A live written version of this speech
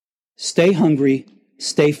Stay hungry,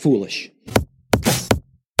 stay foolish.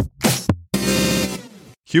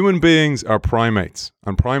 Human beings are primates,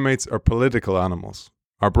 and primates are political animals.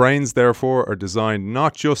 Our brains, therefore, are designed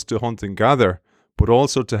not just to hunt and gather, but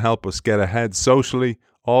also to help us get ahead socially,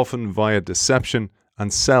 often via deception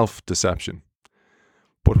and self-deception.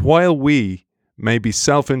 But while we may be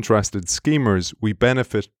self-interested schemers, we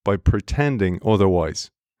benefit by pretending otherwise.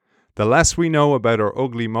 The less we know about our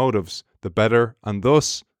ugly motives, the better, and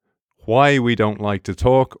thus why we don't like to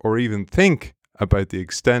talk or even think about the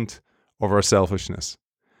extent of our selfishness.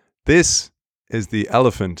 This is the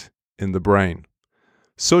elephant in the brain.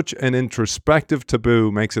 Such an introspective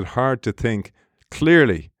taboo makes it hard to think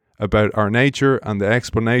clearly about our nature and the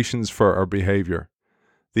explanations for our behaviour.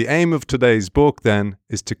 The aim of today's book, then,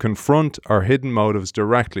 is to confront our hidden motives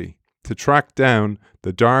directly, to track down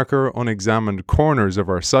the darker, unexamined corners of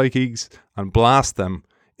our psyches and blast them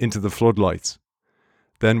into the floodlights.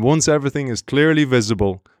 Then once everything is clearly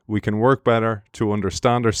visible, we can work better to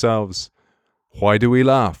understand ourselves. Why do we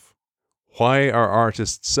laugh? Why are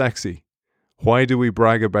artists sexy? Why do we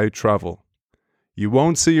brag about travel? You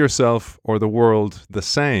won't see yourself or the world the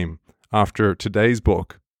same after today's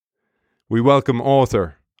book. We welcome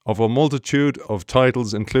author of a multitude of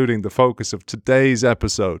titles, including the focus of today's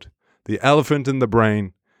episode, The Elephant in the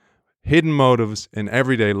Brain, Hidden Motives in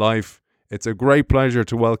Everyday Life. It's a great pleasure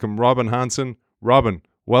to welcome Robin Hanson. Robin,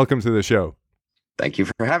 welcome to the show. Thank you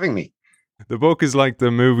for having me. The book is like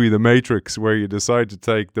the movie The Matrix, where you decide to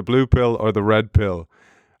take the blue pill or the red pill.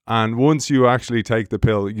 And once you actually take the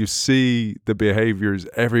pill, you see the behaviors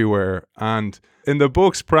everywhere. And in the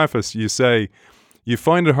book's preface, you say, you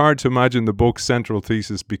find it hard to imagine the book's central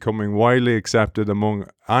thesis becoming widely accepted among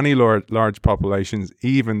any large populations,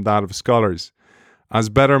 even that of scholars, as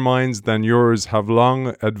better minds than yours have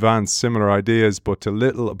long advanced similar ideas, but to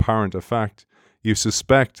little apparent effect. You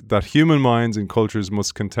suspect that human minds and cultures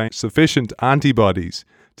must contain sufficient antibodies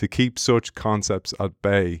to keep such concepts at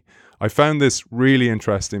bay. I found this really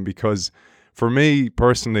interesting because for me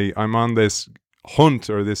personally, I'm on this hunt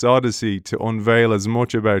or this odyssey to unveil as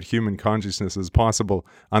much about human consciousness as possible.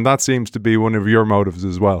 And that seems to be one of your motives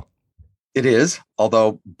as well. It is,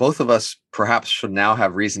 although both of us perhaps should now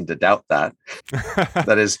have reason to doubt that.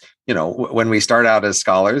 That is, when we start out as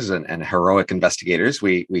scholars and heroic investigators,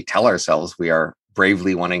 we tell ourselves we are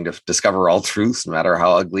bravely wanting to discover all truths, no matter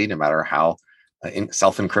how ugly, no matter how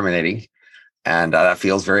self-incriminating. And that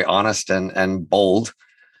feels very honest and bold.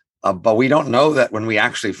 But we don't know that when we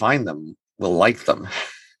actually find them, we'll like them.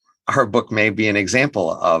 Our book may be an example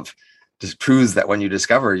of just truths that when you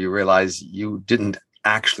discover, you realize you didn't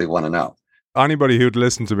actually want to know. Anybody who'd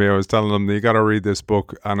listened to me, I was telling them, you got to read this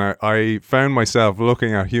book. And I found myself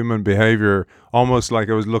looking at human behavior almost like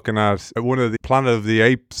I was looking at one of the Planet of the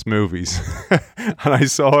Apes movies. And I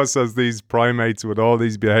saw us as these primates with all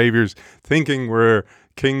these behaviors, thinking we're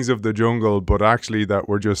kings of the jungle, but actually that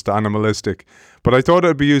we're just animalistic. But I thought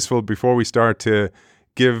it'd be useful before we start to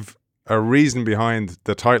give a reason behind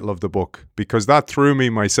the title of the book, because that threw me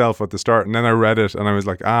myself at the start, and then I read it and I was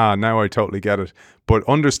like, now I totally get it. But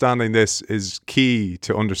understanding this is key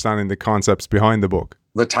to understanding the concepts behind the book.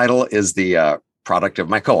 The title is the product of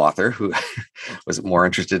my co-author, who was more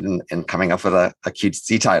interested in coming up with a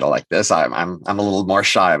cutesy title like this. I'm a little more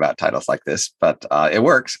shy about titles like this, but it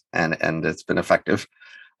works and it's been effective.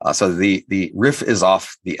 So the riff is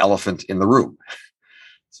off The Elephant in the Room,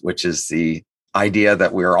 which is the idea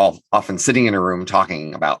that we're all often sitting in a room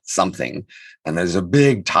talking about something, and there's a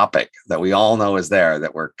big topic that we all know is there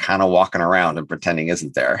that we're kind of walking around and pretending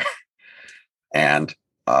isn't there. And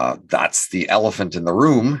that's the elephant in the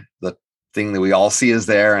room, the thing that we all see is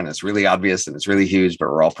there, and it's really obvious and it's really huge, but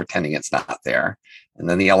we're all pretending it's not there. And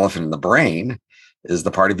then the elephant in the brain is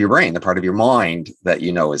the part of your brain, the part of your mind that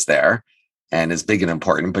you know is there and is big and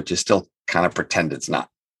important, but you still kind of pretend it's not.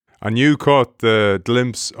 And you caught the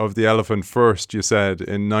glimpse of the elephant first, you said,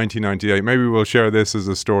 in 1998. Maybe we'll share this as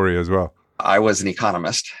a story as well. I was an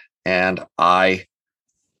economist, and I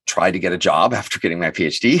tried to get a job after getting my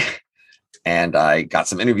PhD. And I got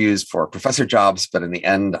some interviews for professor jobs, but in the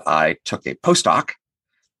end, I took a postdoc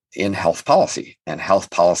in health policy. And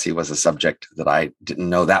health policy was a subject that I didn't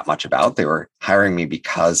know that much about. They were hiring me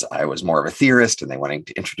because I was more of a theorist, and they wanted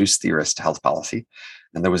to introduce theorists to health policy.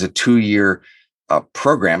 And there was a 2-year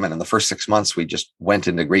program. And in the first 6 months, we just went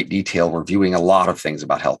into great detail, reviewing a lot of things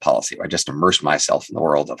about health policy. I just immersed myself in the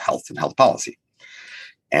world of health and health policy.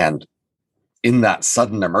 And in that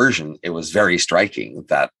sudden immersion, it was very striking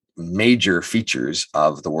that major features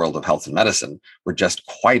of the world of health and medicine were just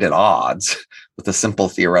quite at odds with the simple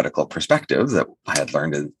theoretical perspective that I had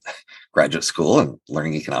learned in graduate school and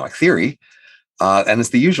learning economic theory. And it's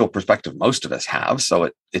the usual perspective most of us have. So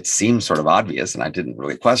it seems sort of obvious, and I didn't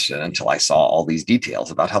really question it until I saw all these details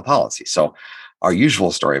about health policy. So our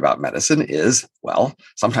usual story about medicine is, well,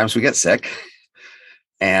 sometimes we get sick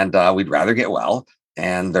and we'd rather get well.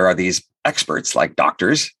 And there are these experts like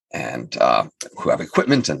doctors and who have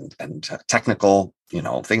equipment and technical,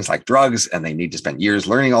 things like drugs, and they need to spend years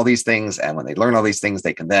learning all these things. And when they learn all these things,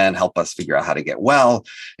 they can then help us figure out how to get well.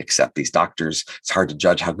 Except these doctors, it's hard to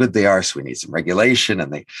judge how good they are. So we need some regulation,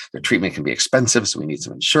 and their treatment can be expensive. So we need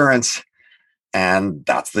some insurance. And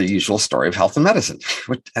that's the usual story of health and medicine.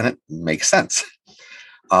 And it makes sense.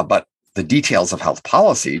 But the details of health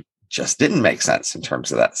policy just didn't make sense in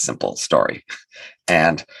terms of that simple story.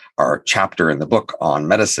 And our chapter in the book on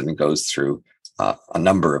medicine goes through a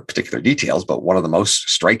number of particular details, but one of the most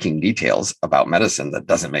striking details about medicine that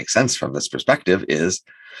doesn't make sense from this perspective is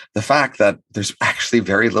the fact that there's actually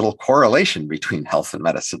very little correlation between health and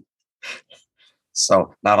medicine.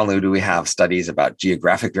 So not only do we have studies about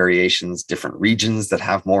geographic variations, different regions that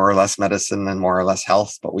have more or less medicine and more or less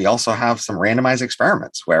health, but we also have some randomized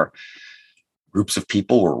experiments where groups of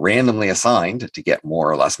people were randomly assigned to get more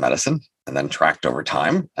or less medicine and then tracked over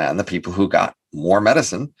time. And the people who got more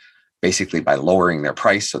medicine, basically by lowering their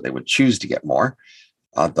price so they would choose to get more,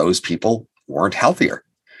 those people weren't healthier.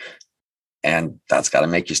 And that's got to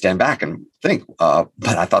make you stand back and think, but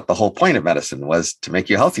I thought the whole point of medicine was to make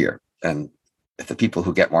you healthier. And if the people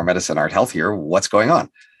who get more medicine aren't healthier, what's going on?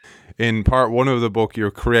 In part one of the book, you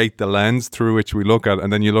create the lens through which we look at,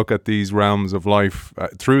 and then you look at these realms of life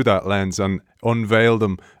through that lens and unveil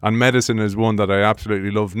them. And medicine is one that I absolutely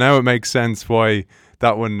love. Now it makes sense why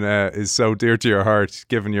that one is so dear to your heart,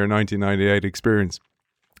 given your 1998 experience.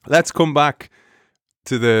 Let's come back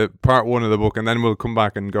to the part one of the book, and then we'll come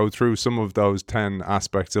back and go through some of those 10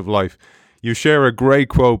 aspects of life. You share a great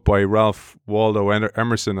quote by Ralph Waldo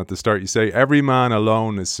Emerson at the start. You say, "Every man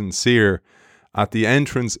alone is sincere. At the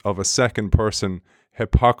entrance of a second person,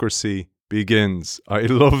 hypocrisy begins." I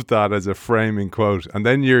love that as a framing quote. And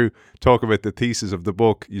then you talk about the thesis of the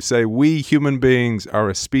book. You say, "We human beings are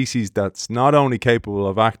a species that's not only capable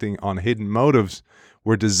of acting on hidden motives,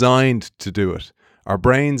 we're designed to do it. Our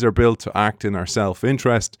brains are built to act in our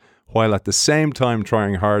self-interest, while at the same time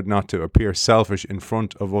trying hard not to appear selfish in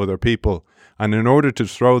front of other people. And in order to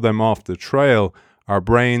throw them off the trail, our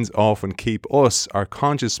brains often keep us, our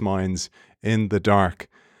conscious minds, in the dark.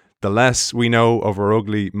 The less we know of our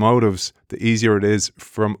ugly motives, the easier it is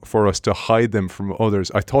for us to hide them from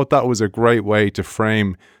others." I thought that was a great way to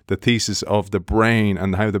frame the thesis of the brain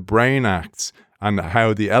and how the brain acts and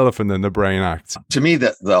how the elephant in the brain acts. To me,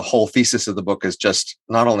 the whole thesis of the book is just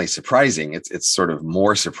not only surprising, it's sort of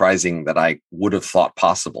more surprising than I would have thought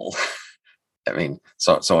possible. I mean,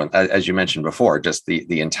 so as you mentioned before, just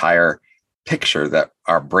the entire picture that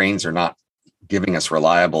our brains are not giving us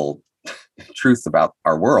reliable truth about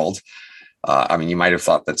our world. I mean, you might have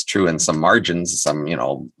thought that's true in some margins, some,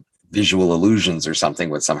 visual illusions or something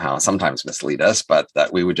would sometimes mislead us, but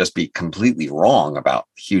that we would just be completely wrong about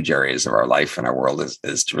huge areas of our life and our world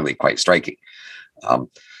is really quite striking.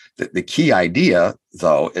 The key idea,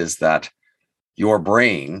 though, is that your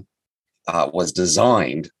brain was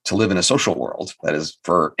designed to live in a social world. That is,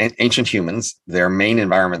 for ancient humans, their main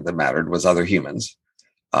environment that mattered was other humans.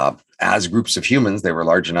 As groups of humans, they were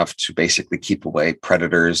large enough to basically keep away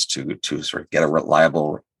predators, to sort of get a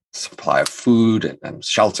reliable supply of food and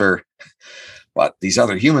shelter. But these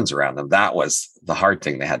other humans around them, that was the hard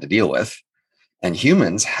thing they had to deal with. And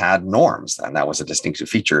humans had norms, and that was a distinctive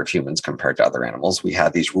feature of humans compared to other animals. We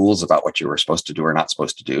had these rules about what you were supposed to do or not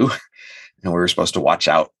supposed to do. And we were supposed to watch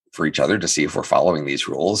out for each other to see if we're following these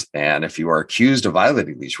rules. And if you are accused of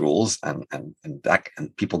violating these rules and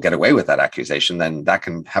people get away with that accusation, then that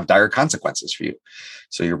can have dire consequences for you.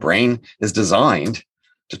 So your brain is designed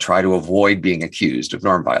to try to avoid being accused of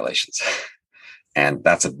norm violations. And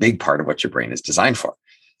that's a big part of what your brain is designed for.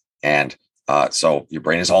 And so your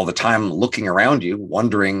brain is all the time looking around you,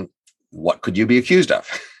 wondering, what could you be accused of?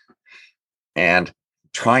 And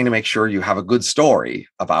trying to make sure you have a good story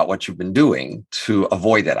about what you've been doing to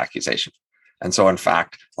avoid that accusation. And so, in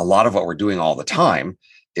fact, a lot of what we're doing all the time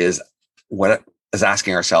is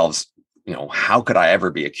asking ourselves, how could I ever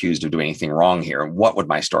be accused of doing anything wrong here? And what would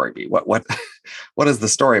my story be? What is the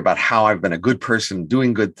story about how I've been a good person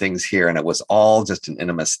doing good things here? And it was all just an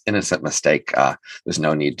innocent mistake. There's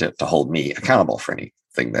no need to hold me accountable for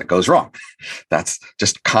anything that goes wrong. That's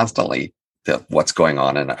just constantly what's going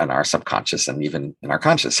on in our subconscious and even in our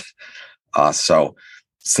conscious. So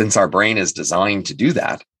since our brain is designed to do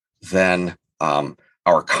that, then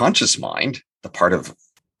our conscious mind, the part of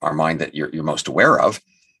our mind that you're most aware of,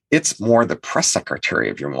 It's more the press secretary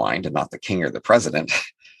of your mind and not the king or the president.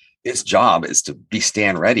 Its job is to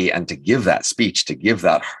stand ready and to give that speech, to give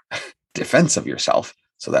that defense of yourself,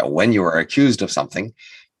 so that when you are accused of something,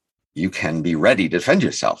 you can be ready to defend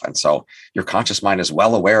yourself. And so your conscious mind is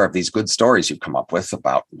well aware of these good stories you've come up with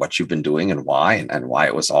about what you've been doing and why, and why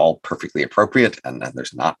it was all perfectly appropriate, and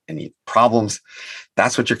there's not any problems.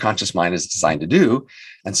 That's what your conscious mind is designed to do.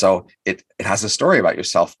 And so it has a story about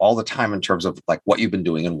yourself all the time in terms of like what you've been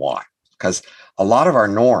doing and why. Because a lot of our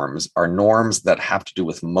norms are norms that have to do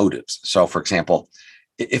with motives. So for example,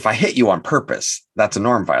 if I hit you on purpose, that's a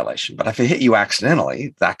norm violation. But if I hit you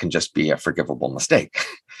accidentally, that can just be a forgivable mistake.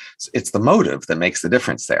 It's the motive that makes the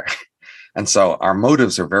difference there. And so our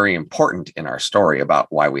motives are very important in our story about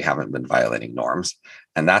why we haven't been violating norms.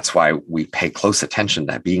 And that's why we pay close attention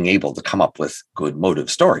to being able to come up with good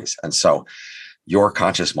motive stories. And so your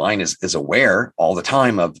conscious mind is aware all the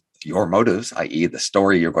time of your motives, i.e. the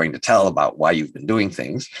story you're going to tell about why you've been doing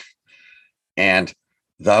things. And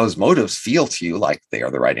those motives feel to you like they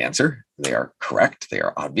are the right answer. They are correct. They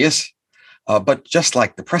are obvious. But just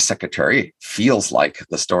like the press secretary feels like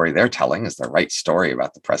the story they're telling is the right story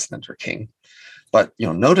about the president or king. But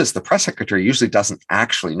notice the press secretary usually doesn't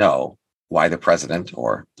actually know why the president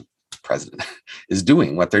or the president is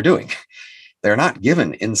doing what they're doing. They're not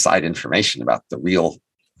given inside information about the real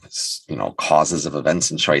causes of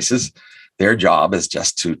events and choices. Their job is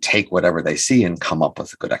just to take whatever they see and come up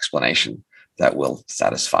with a good explanation that will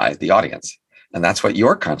satisfy the audience. And that's what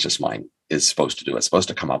your conscious mind is supposed to do. It's supposed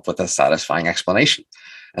to come up with a satisfying explanation.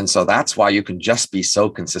 And so that's why you can just be so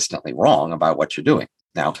consistently wrong about what you're doing.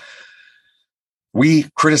 Now, we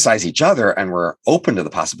criticize each other and we're open to the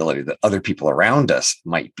possibility that other people around us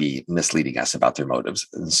might be misleading us about their motives.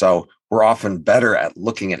 And so we're often better at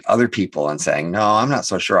looking at other people and saying, no, I'm not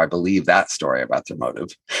so sure I believe that story about their motive,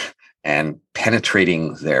 and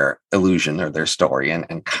penetrating their illusion or their story and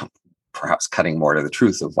perhaps cutting more to the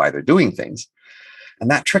truth of why they're doing things. And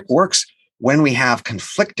that trick works when we have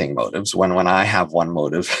conflicting motives, when I have one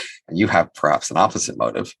motive and you have perhaps an opposite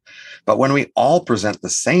motive. But when we all present the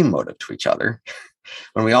same motive to each other,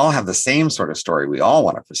 when we all have the same sort of story we all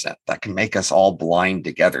want to present, that can make us all blind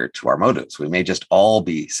together to our motives. We may just all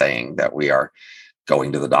be saying that we are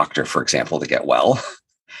going to the doctor, for example, to get well,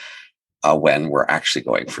 when we're actually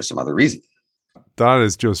going for some other reason. That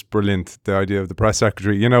is just brilliant, the idea of the press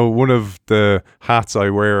secretary. One of the hats I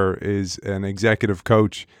wear is an executive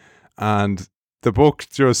coach, and the book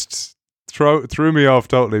just threw me off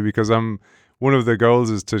totally, because one of the goals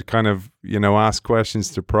is to kind of, ask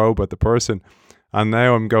questions to probe at the person. And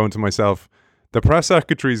now I'm going to myself, the press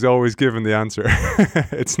secretary is always given the answer.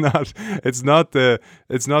 It's not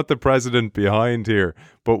the president behind here.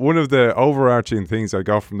 But one of the overarching things I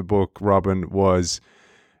got from the book, Robin, was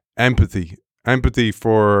empathy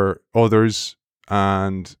for others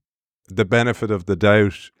and the benefit of the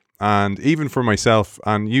doubt, and even for myself.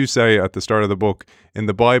 And you say at the start of the book, in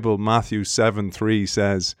the Bible, Matthew 7:3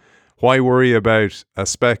 says, why worry about a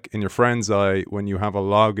speck in your friend's eye when you have a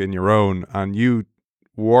log in your own? And you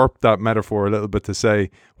warped that metaphor a little bit to say,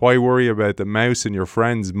 why worry about the mouse in your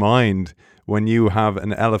friend's mind when you have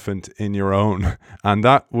an elephant in your own? And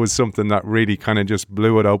that was something that really kind of just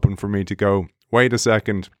blew it open for me to go, wait a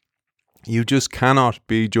second, you just cannot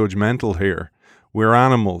be judgmental here. We're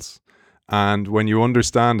animals. And when you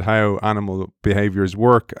understand how animal behaviors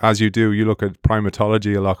work, as you do, you look at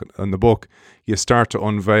primatology a lot in the book, you start to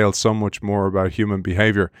unveil so much more about human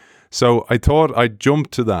behavior. So I thought I'd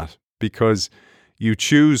jump to that, because you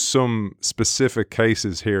choose some specific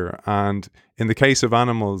cases here. And in the case of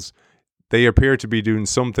animals, they appear to be doing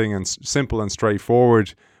something and simple and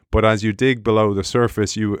straightforward. But as you dig below the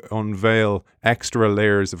surface, you unveil extra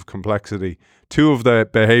layers of complexity. Two of the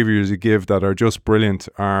behaviors you give that are just brilliant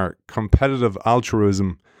are competitive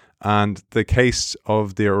altruism and the case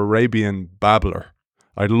of the Arabian babbler.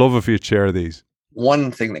 I'd love if you'd share these.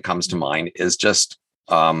 One thing that comes to mind is just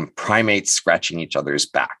primates scratching each other's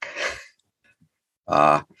back.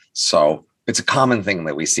 So it's a common thing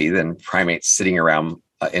that we see then primates sitting around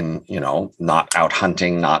not out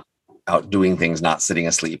hunting, not out doing things, not sitting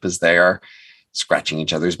asleep, as they are scratching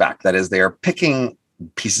each other's back. That is, they are picking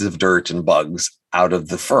pieces of dirt and bugs out of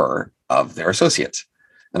the fur of their associates.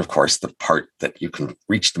 And of course, the part that you can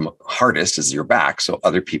reach the hardest is your back. So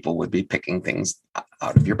other people would be picking things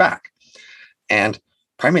out of your back. And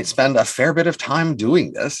primates spend a fair bit of time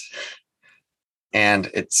doing this. And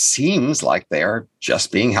it seems like they are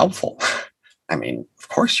just being helpful. I mean, of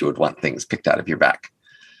course, you would want things picked out of your back.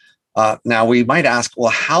 Now, we might ask,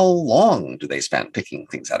 well, how long do they spend picking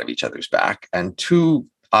things out of each other's back? And two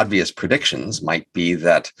obvious predictions might be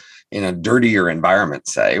that in a dirtier environment,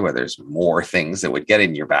 say, where there's more things that would get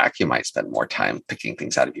in your back, you might spend more time picking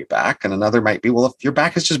things out of your back. And another might be, well, if your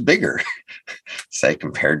back is just bigger, say,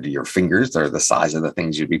 compared to your fingers or the size of the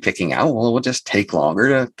things you'd be picking out, well, it will just take longer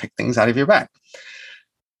to pick things out of your back.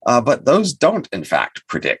 But those don't, in fact,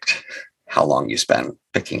 predict how long you spend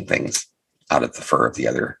picking things out of the fur of the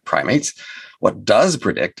other primates. What does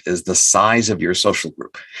predict is the size of your social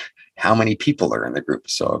group. How many people are in the group?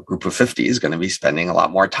 So a group of 50 is going to be spending a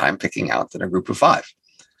lot more time picking out than a group of 5.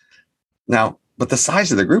 Now, but the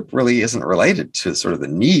size of the group really isn't related to sort of the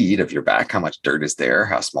need of your back, how much dirt is there,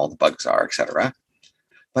 how small the bugs are, et cetera.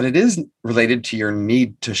 But it is related to your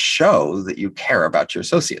need to show that you care about your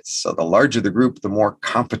associates. So the larger the group, the more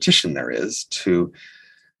competition there is to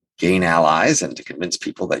gain allies and to convince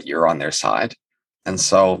people that you're on their side. And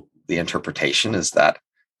so the interpretation is that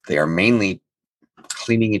they are mainly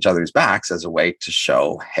cleaning each other's backs as a way to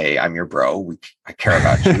show, hey, I'm your bro. I care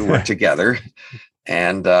about you. We're together.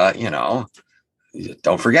 And,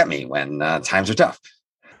 don't forget me when times are tough.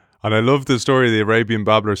 And I love the story of the Arabian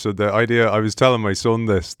babbler. So the idea, I was telling my son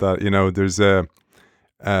this, that, there's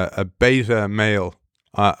a beta male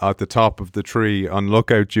at the top of the tree on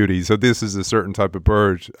lookout duty. So this is a certain type of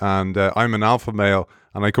bird. And I'm an alpha male,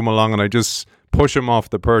 and I come along and I just push him off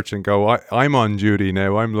the perch and go, I'm on duty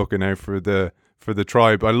now. I'm looking out for the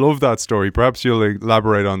tribe. I love that story. Perhaps you'll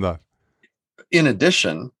elaborate on that. In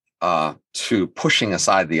addition to pushing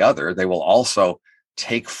aside the other, they will also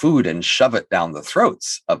take food and shove it down the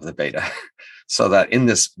throats of the beta. So that in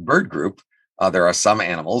this bird group, there are some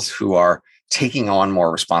animals who are taking on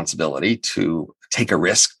more responsibility to take a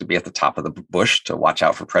risk to be at the top of the bush to watch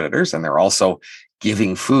out for predators. And they're also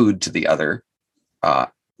giving food to the other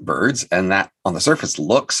birds. And that on the surface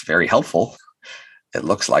looks very helpful. It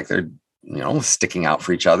looks like they're sticking out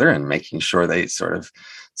for each other and making sure they sort of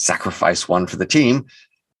sacrifice one for the team.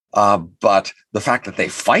 But the fact that they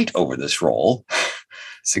fight over this role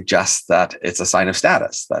suggests that it's a sign of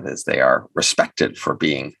status. That is, they are respected for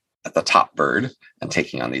being at the top bird and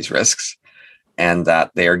taking on these risks, and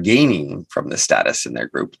that they are gaining from the status in their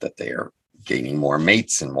group, that they are gaining more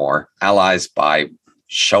mates and more allies by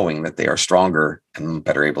showing that they are stronger and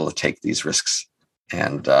better able to take these risks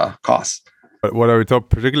and costs. But what I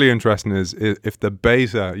thought particularly interesting is if the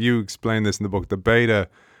beta, you explain this in the book, the beta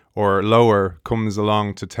or lower comes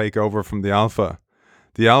along to take over from the alpha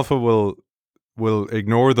will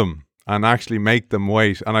ignore them and actually make them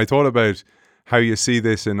wait. And I thought about how you see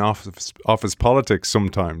this in office politics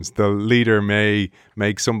sometimes. The leader may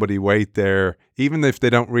make somebody wait there, even if they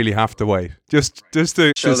don't really have to wait. Just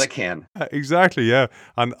to show they can. Exactly, yeah.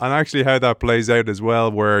 And actually how that plays out as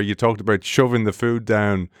well, where you talked about shoving the food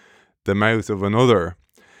down the mouth of another,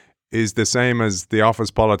 is the same as the office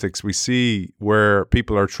politics we see, where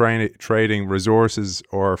people are trading resources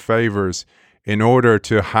or favors in order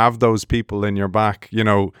to have those people in your back.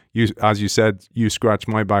 You, as you said, you scratch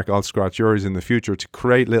my back, I'll scratch yours in the future, to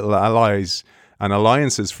create little allies and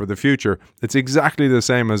alliances for the future. It's exactly the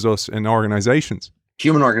same as us in organizations.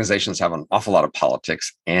 Human organizations have an awful lot of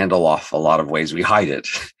politics and an awful lot of ways we hide it,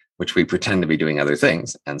 which we pretend to be doing other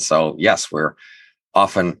things. And so, yes, we're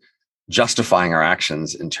often justifying our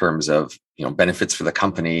actions in terms of benefits for the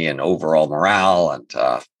company and overall morale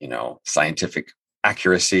and scientific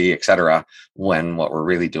accuracy, et cetera, when what we're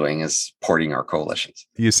really doing is supporting our coalitions.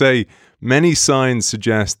 You say many signs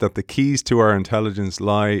suggest that the keys to our intelligence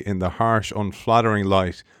lie in the harsh, unflattering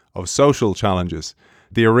light of social challenges,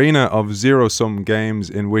 the arena of zero-sum games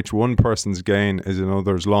in which one person's gain is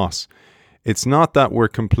another's loss. It's not that we're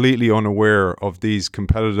completely unaware of these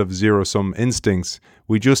competitive zero-sum instincts.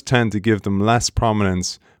 We just tend to give them less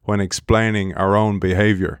prominence when explaining our own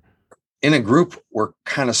behavior. In a group, we're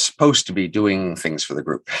kind of supposed to be doing things for the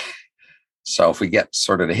group. So if we get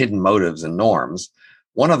sort of the hidden motives and norms,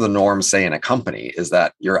 one of the norms, say, in a company is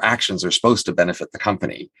that your actions are supposed to benefit the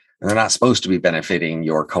company, and they're not supposed to be benefiting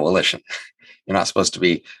your coalition. You're not supposed to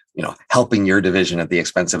be, helping your division at the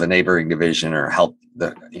expense of a neighboring division, or help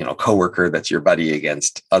the, coworker that's your buddy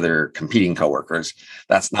against other competing coworkers.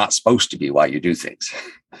 That's not supposed to be why you do things.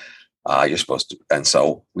 You're supposed to. And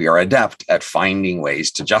so we are adept at finding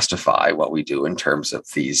ways to justify what we do in terms of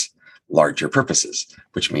these larger purposes,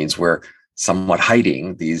 which means we're somewhat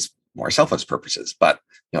hiding these more selfless purposes. But,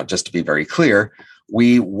 just to be very clear,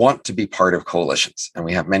 we want to be part of coalitions, and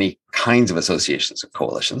we have many kinds of associations of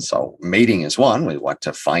coalitions. So mating is one. We want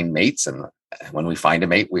to find mates, and when we find a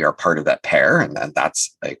mate, we are part of that pair, and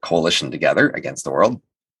that's a coalition together against the world.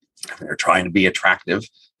 We're trying to be attractive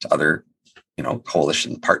to other,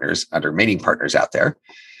 coalition partners, other mating partners out there.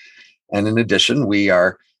 And in addition, we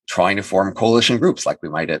are trying to form coalition groups like we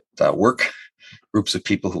might at work, groups of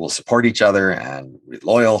people who will support each other and be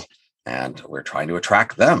loyal. And we're trying to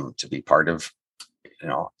attract them to be part of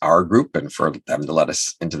our group and for them to let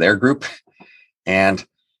us into their group. And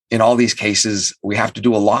in all these cases, we have to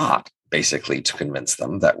do a lot, basically, to convince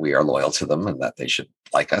them that we are loyal to them and that they should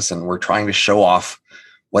like us. And we're trying to show off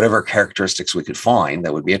whatever characteristics we could find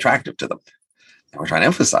that would be attractive to them. And we're trying to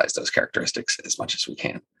emphasize those characteristics as much as we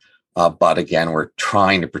can. But again, we're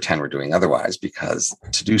trying to pretend we're doing otherwise, because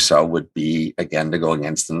to do so would be, again, to go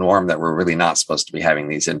against the norm that we're really not supposed to be having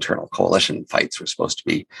these internal coalition fights. We're supposed to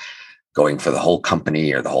be going for the whole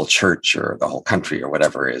company or the whole church or the whole country or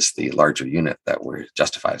whatever is the larger unit that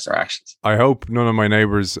justifies our actions. I hope none of my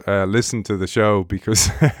neighbors listen to the show, because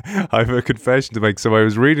I have a confession to make. So I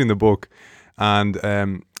was reading the book, and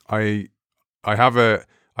I have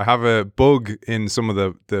a bug in some of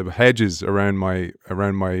the hedges around my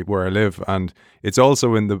where I live, and it's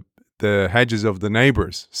also in the hedges of the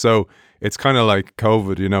neighbors. So it's kind of like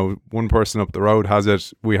COVID, one person up the road has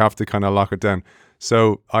it, we have to kind of lock it down.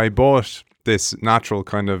 So I bought this natural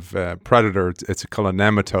kind of predator. It's called a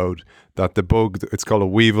nematode, that the bug, it's called a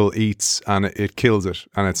weevil, eats, and it kills it,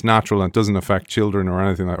 and it's natural and it doesn't affect children or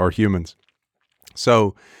anything or humans.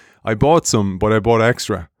 So I bought some, but I bought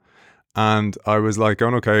extra. And I was like,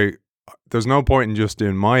 okay, there's no point in just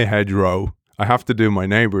doing my hedgerow. I have to do my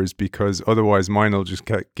neighbors, because otherwise mine will just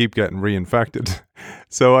keep getting reinfected.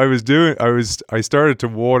 So I started to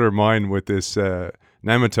water mine with this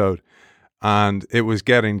nematode, and it was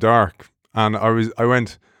getting dark. And I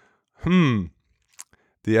went, the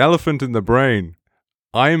elephant in the brain.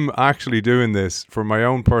 I'm actually doing this for my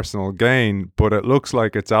own personal gain, but it looks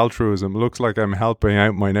like it's altruism. It looks like I'm helping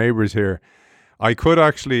out my neighbors here. I could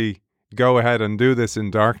actually go ahead and do this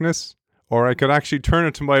in darkness, or I could actually turn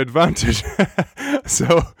it to my advantage.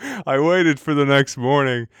 So I waited for the next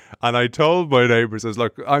morning, and I told my neighbors, I was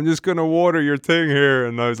like, I'm just going to water your thing here.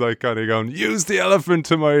 And I was like kind of going, use the elephant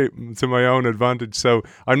to my own advantage. So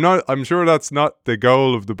I'm sure that's not the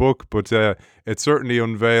goal of the book, but it certainly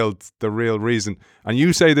unveiled the real reason. And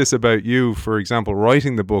you say this about you, for example,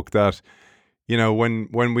 writing the book, that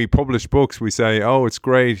when we publish books, we say, oh, it's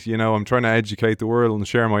great, I'm trying to educate the world and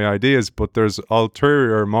share my ideas, but there's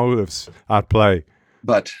ulterior motives at play.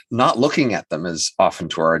 But not looking at them is often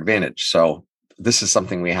to our advantage. So this is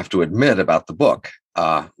something we have to admit about the book.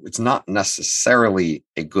 It's not necessarily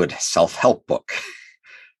a good self-help book.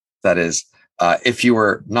 That is, if you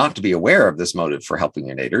were not to be aware of this motive for helping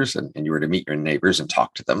your neighbors, and you were to meet your neighbors and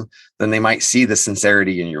talk to them, then they might see the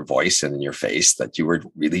sincerity in your voice and in your face that you were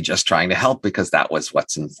really just trying to help, because that was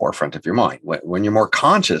what's in the forefront of your mind. When you're more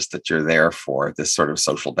conscious that you're there for this sort of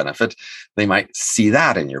social benefit, they might see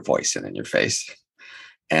that in your voice and in your face,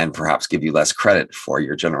 and perhaps give you less credit for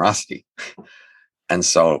your generosity. And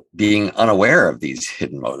so being unaware of these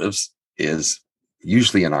hidden motives is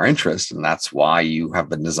usually in our interest. And that's why you have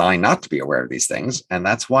been designed not to be aware of these things. And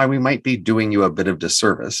that's why we might be doing you a bit of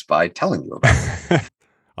disservice by telling you about it.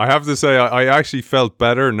 I have to say, I actually felt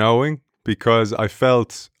better knowing, because I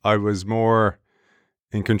felt I was more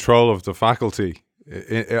in control of the faculty.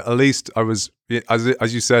 At least I was,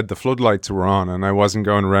 as you said, the floodlights were on, and I wasn't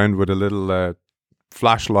going around with a little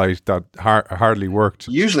flashlight that hardly worked.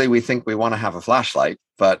 Usually we think we want to have a flashlight,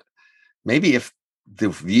 but maybe if the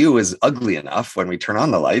view is ugly enough when we turn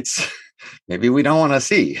on the lights, maybe we don't want to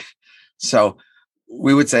see. So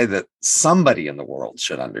we would say that somebody in the world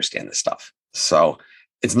should understand this stuff. So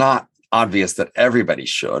it's not obvious that everybody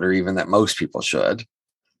should, or even that most people should,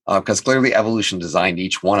 because clearly evolution designed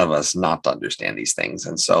each one of us not to understand these things.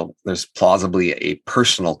 And so there's plausibly a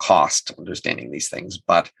personal cost to understanding these things.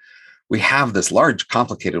 But we have this large,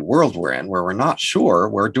 complicated world we're in, where we're not sure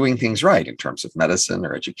we're doing things right in terms of medicine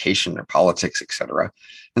or education or politics, et cetera.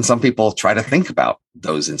 And some people try to think about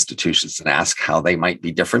those institutions and ask how they might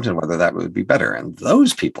be different and whether that would be better. And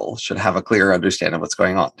those people should have a clear understanding of what's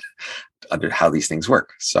going on, under how these things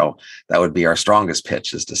work. So that would be our strongest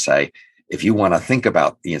pitch, is to say, if you want to think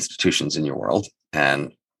about the institutions in your world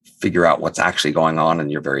and figure out what's actually going on in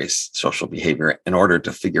your various social behavior in order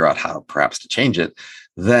to figure out how perhaps to change it,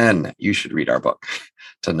 then you should read our book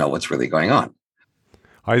to know what's really going on.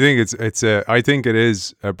 I think I think it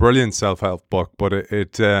is a brilliant self-help book, but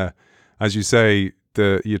it as you say,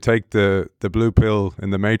 you take the blue pill in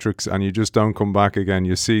the Matrix and you just don't come back again.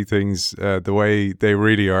 You see things the way they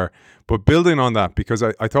really are. But building on that, because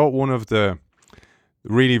I thought one of the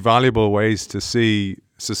really valuable ways to see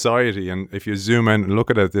society, and if you zoom in and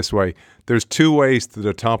look at it this way, there's two ways to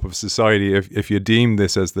the top of society. If you deem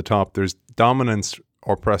this as the top, there's dominance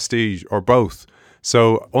or prestige, or both.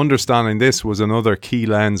 So understanding this was another key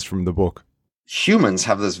lens from the book. humans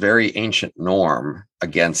have this very ancient norm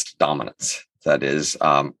against dominance. That is,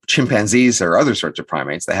 chimpanzees or other sorts of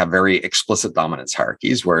primates, they have very explicit dominance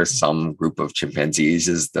hierarchies, where some group of chimpanzees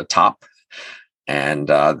is the top, and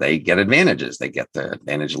they get advantages. They get the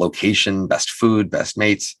advantage location, best food, best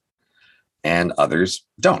mates, and others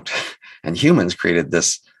don't. And humans created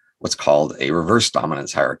this, what's called a reverse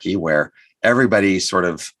dominance hierarchy, where everybody sort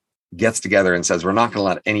of gets together and says, we're not going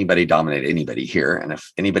to let anybody dominate anybody here. And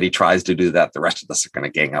if anybody tries to do that, the rest of us are going to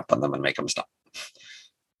gang up on them and make them stop.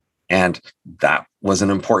 And that was an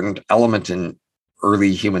important element in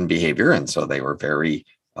early human behavior. And so they were very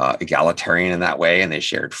egalitarian in that way, and they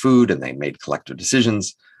shared food and they made collective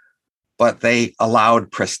decisions, but they allowed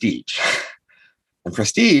prestige. And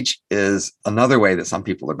prestige is another way that some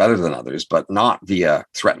people are better than others, but not via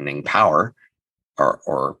threatening power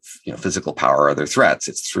or physical power or other threats.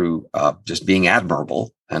 It's through just being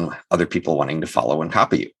admirable and other people wanting to follow and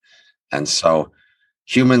copy you. And so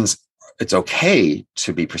humans, it's okay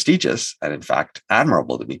to be prestigious, and in fact,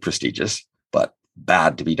 admirable to be prestigious, but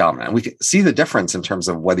bad to be dominant. And we can see the difference in terms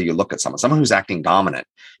of whether you look at someone who's acting dominant.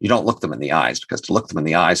 You don't look them in the eyes, because to look them in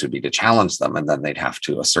the eyes would be to challenge them, and then they'd have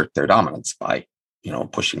to assert their dominance by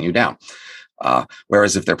pushing you down.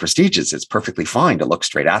 Whereas if they're prestigious, it's perfectly fine to look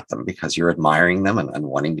straight at them, because you're admiring them and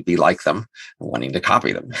wanting to be like them and wanting to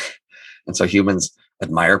copy them. And so humans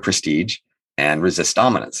admire prestige and resist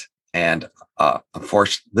dominance. And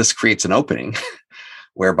unfortunately, this creates an opening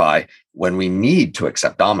whereby when we need to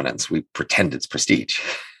accept dominance, we pretend it's prestige.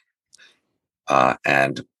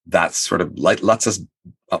 And that sort of lets us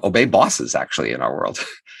obey bosses, actually, in our world.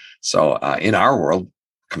 So in our world,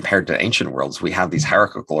 compared to ancient worlds, we have these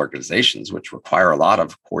hierarchical organizations which require a lot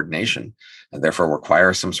of coordination, and therefore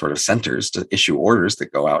require some sort of centers to issue orders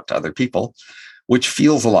that go out to other people, which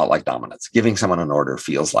feels a lot like dominance. Giving someone an order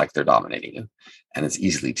feels like they're dominating you. And it's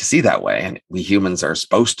easily to see that way. And we humans are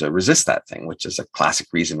supposed to resist that thing, which is a classic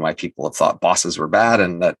reason why people have thought bosses were bad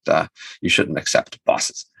and that you shouldn't accept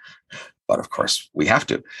bosses. But of course, we have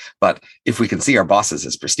to. But if we can see our bosses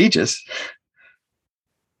as prestigious,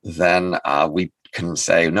 then we can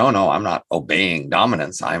say, no, I'm not obeying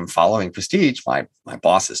dominance. I'm following prestige. My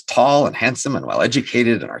boss is tall and handsome and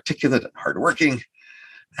well-educated and articulate and hardworking.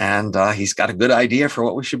 And he's got a good idea for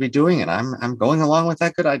what we should be doing. And I'm going along with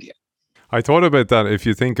that good idea. I thought about that. If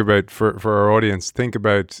you think about, for our audience, think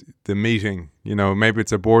about the meeting, maybe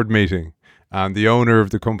it's a board meeting and the owner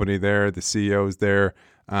of the company there, the CEO is there,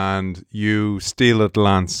 and you steal at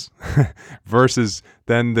glance versus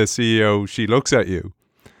then the CEO, she looks at you.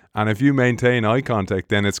 And if you maintain eye contact,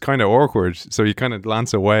 then it's kind of awkward. So you kind of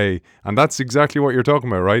glance away. And that's exactly what you're talking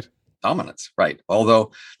about, right? Dominance, right.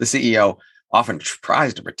 Although the CEO often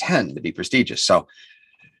tries to pretend to be prestigious. So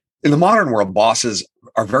in the modern world, bosses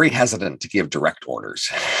are very hesitant to give direct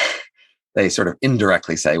orders. They sort of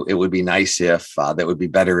indirectly say, it would be nice if, that would be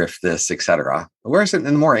better if this, etc. Whereas in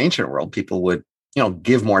the more ancient world, people would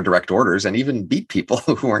give more direct orders and even beat people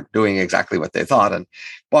who weren't doing exactly what they thought. And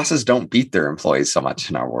bosses don't beat their employees so much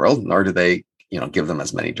in our world, nor do they, give them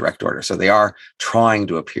as many direct orders. So they are trying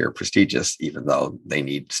to appear prestigious, even though they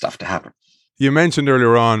need stuff to happen. You mentioned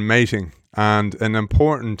earlier on mating, and an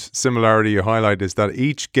important similarity you highlight is that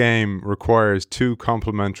each game requires two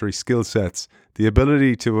complementary skill sets: the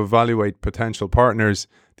ability to evaluate potential partners,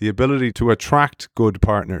 the ability to attract good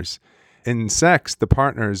partners. In sex, the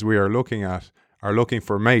partners we are looking at are looking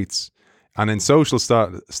for mates. And in social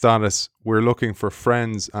status, we're looking for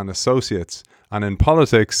friends and associates. And in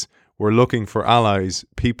politics, we're looking for allies,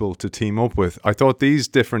 people to team up with. I thought these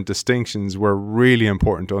different distinctions were really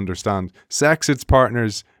important to understand. Sex, it's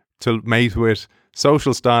partners to mate with.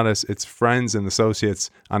 Social status, it's friends and associates.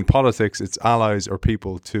 And politics, it's allies or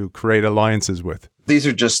people to create alliances with. These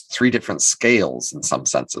are just three different scales in some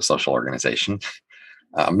sense of social organization.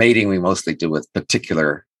 Mating, we mostly do with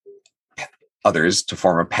particular others to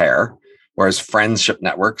form a pair, whereas friendship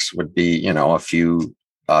networks would be, a few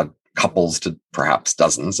couples to perhaps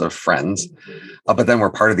dozens of friends. But then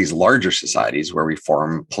we're part of these larger societies where we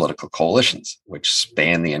form political coalitions, which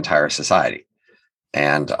span the entire society.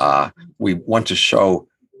 And we want to show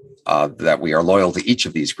that we are loyal to each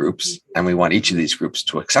of these groups, and we want each of these groups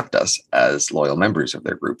to accept us as loyal members of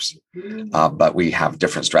their groups. But we have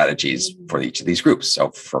different strategies for each of these groups.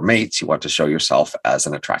 So for mates, you want to show yourself as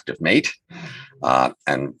an attractive mate.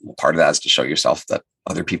 And part of that is to show yourself that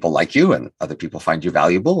other people like you and other people find you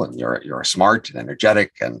valuable, and you're smart and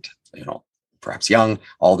energetic and, perhaps young,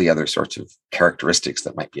 all the other sorts of characteristics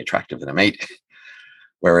that might be attractive in a mate.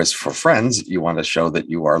 Whereas for friends, you want to show that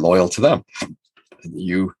you are loyal to them.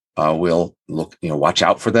 You will look, watch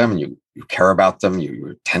out for them, and you care about them,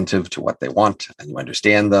 you're attentive to what they want, and you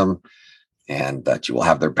understand them, and that you will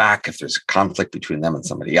have their back if there's a conflict between them and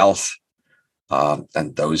somebody else.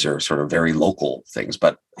 And those are sort of very local things.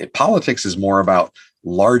 But politics is more about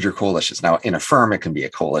larger coalitions. Now, in a firm, it can be a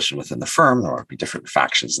coalition within the firm, or be different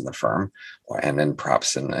factions in the firm, and then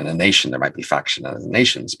perhaps in a nation, there might be faction in the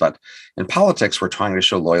nations. But in politics, we're trying to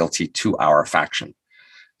show loyalty to our faction.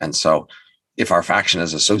 And so if our faction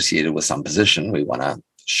is associated with some position, we want to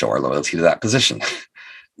show our loyalty to that position.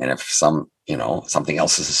 And if something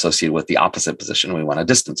else is associated with the opposite position, we want to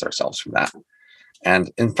distance ourselves from that.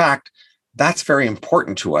 And in fact, that's very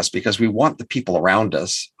important to us because we want the people around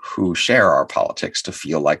us who share our politics to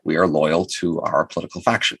feel like we are loyal to our political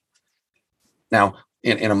faction. Now,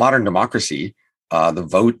 in a modern democracy,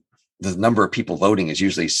 the number of people voting is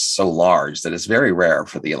usually so large that it's very rare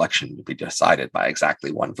for the election to be decided by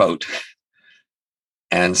exactly one vote.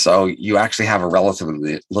 And so you actually have a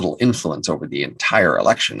relatively little influence over the entire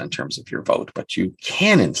election in terms of your vote, but you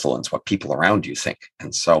can influence what people around you think.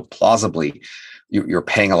 And so plausibly, you're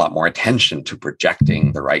paying a lot more attention to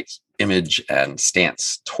projecting the right image and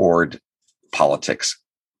stance toward politics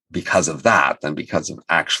because of that than because of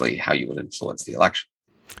actually how you would influence the election.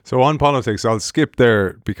 So on politics, I'll skip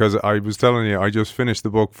there because I was telling you, I just finished the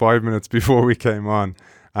book 5 minutes before we came on,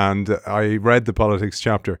 and I read the politics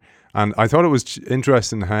chapter, and I thought it was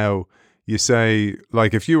interesting how you say,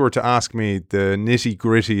 like, if you were to ask me the nitty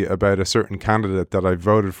gritty about a certain candidate that I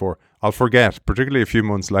voted for, I'll forget, particularly a few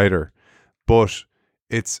months later. But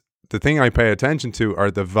it's the thing I pay attention to are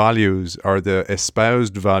the values, or the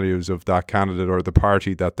espoused values of that candidate or the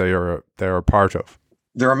party that they are a part of.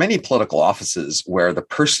 There are many political offices where the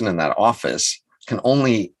person in that office can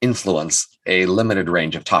only influence a limited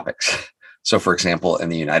range of topics. So, for example, in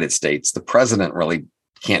the United States, the president really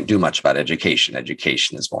can't do much about education.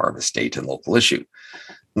 Education is more of a state and local issue.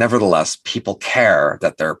 Nevertheless, people care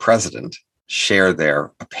that their president share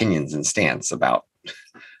their opinions and stance about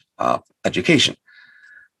education.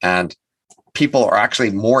 And people are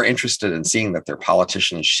actually more interested in seeing that their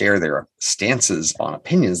politicians share their stances on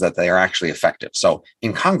opinions that they are actually effective. So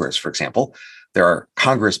in Congress, for example, there are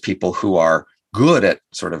Congress people who are good at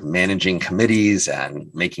sort of managing committees and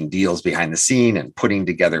making deals behind the scene and putting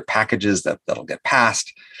together packages that'll get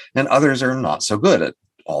passed. And others are not so good at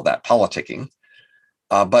all that politicking.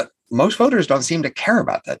 But most voters don't seem to care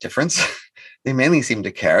about that difference. They mainly seem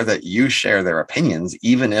to care that you share their opinions,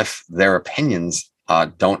 even if their opinions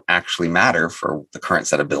don't actually matter for the current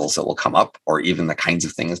set of bills that will come up, or even the kinds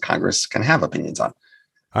of things Congress can have opinions on.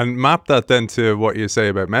 And map that then to what you say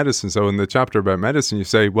about medicine. So in the chapter about medicine, you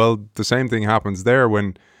say, well, the same thing happens there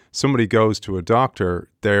when somebody goes to a doctor.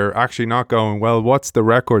 They're actually not going, well, what's the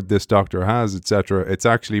record this doctor has, etc. It's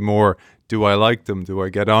actually more, do I like them? Do I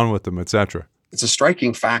get on with them, etc. It's a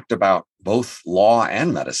striking fact about both law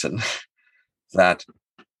and medicine that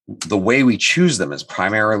the way we choose them is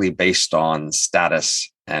primarily based on status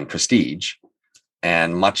and prestige,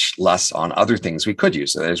 and much less on other things we could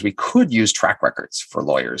use. So that is, we could use track records for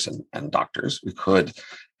lawyers and doctors. We could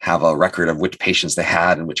have a record of which patients they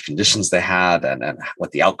had and which conditions they had and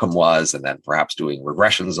what the outcome was, and then perhaps doing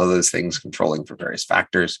regressions of those things, controlling for various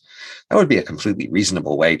factors. That would be a completely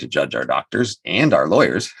reasonable way to judge our doctors and our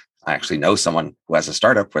lawyers. I actually know someone who has a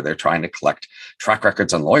startup where they're trying to collect track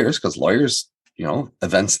records on lawyers, because lawyers,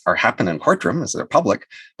 events happen in courtrooms, they're public,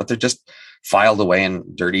 but they're just filed away in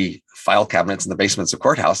dirty file cabinets in the basements of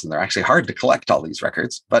courthouse, and they're actually hard to collect all these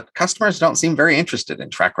records. But customers don't seem very interested in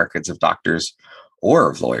track records of doctors or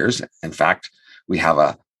of lawyers. In fact, we have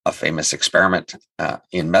a famous experiment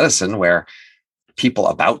in medicine where people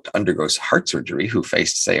about to undergo heart surgery who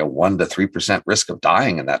faced, say, a 1% to 3% risk of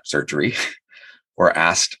dying in that surgery were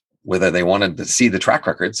asked whether they wanted to see the track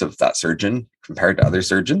records of that surgeon compared to other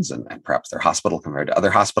surgeons, and perhaps their hospital compared to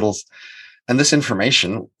other hospitals. And this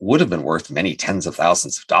information would have been worth many tens of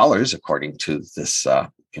thousands of dollars, according to this,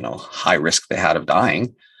 high risk they had of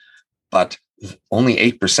dying. But only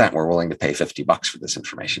 8% were willing to pay $50 for this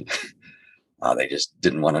information. They just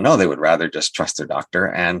didn't want to know. They would rather just trust their doctor.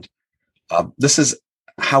 And this is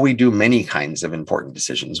how we do many kinds of important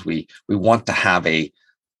decisions. We want to have a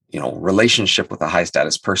relationship with a high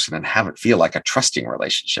status person and have it feel like a trusting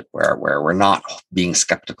relationship where we're not being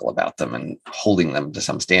skeptical about them and holding them to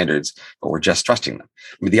some standards, but we're just trusting them.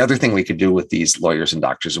 I mean, the other thing we could do with these lawyers and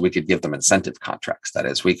doctors is we could give them incentive contracts. That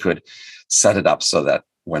is, we could set it up so that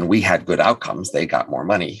when we had good outcomes, they got more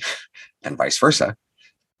money and vice versa.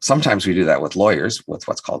 Sometimes we do that with lawyers with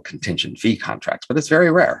what's called contingent fee contracts, but it's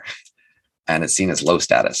very rare. And it's seen as low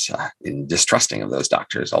status. In distrusting of those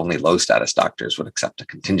doctors, only low status doctors would accept a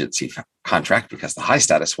contingency contract, because the high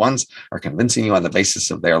status ones are convincing you on the basis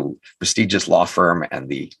of their prestigious law firm and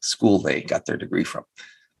the school they got their degree from.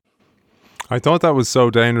 I thought that was so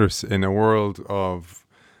dangerous in a world of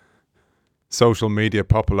social media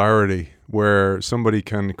popularity where somebody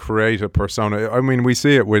can create a persona. I mean, we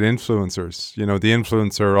see it with influencers. You know, the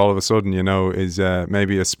influencer all of a sudden, you know, is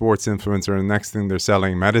maybe a sports influencer, and the next thing they're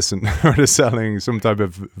selling medicine or they're selling some type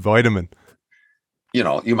of vitamin. You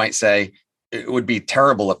know, you might say it would be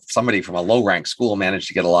terrible if somebody from a low-ranked school managed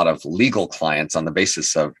to get a lot of legal clients on the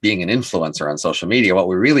basis of being an influencer on social media. What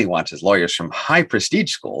we really want is lawyers from high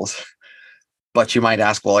prestige schools. But you might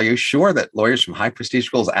ask, well, are you sure that lawyers from high prestige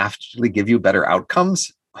schools actually give you better outcomes?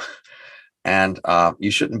 And you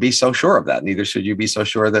shouldn't be so sure of that. Neither should you be so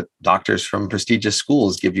sure that doctors from prestigious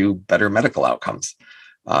schools give you better medical outcomes.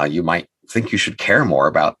 You might think you should care more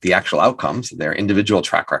about the actual outcomes, their individual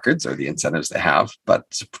track records or the incentives they have. But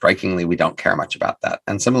strikingly, we don't care much about that.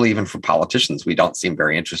 And similarly, even for politicians, we don't seem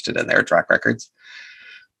very interested in their track records.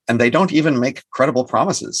 And they don't even make credible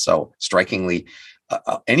promises. So strikingly,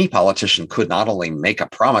 any politician could not only make a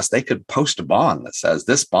promise, they could post a bond that says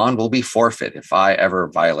this bond will be forfeit if I ever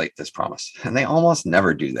violate this promise. And they almost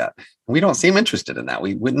never do that. We don't seem interested in that.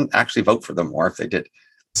 We wouldn't actually vote for them more if they did.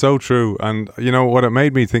 So true. And, you know, what it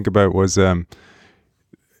made me think about was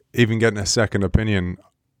even getting a second opinion.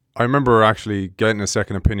 I remember actually getting a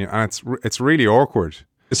second opinion, and it's really awkward.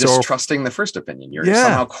 Just trusting the first opinion. You're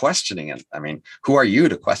somehow questioning it. I mean, who are you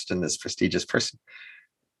to question this prestigious person?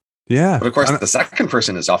 Yeah. But of course, the second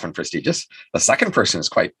person is often prestigious. The second person is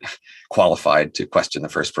quite qualified to question the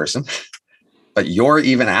first person. But you're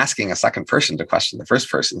even asking a second person to question the first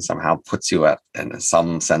person somehow puts you in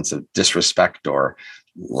some sense of disrespect or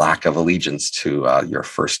lack of allegiance to your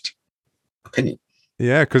first opinion.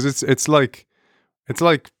 Yeah, because it's like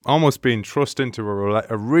almost being thrust into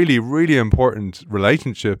a really, really important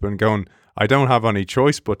relationship and going, I don't have any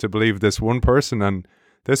choice but to believe this one person. And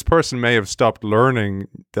this person may have stopped learning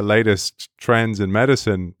the latest trends in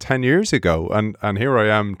medicine 10 years ago. And here I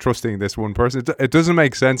am trusting this one person. It doesn't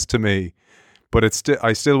make sense to me, but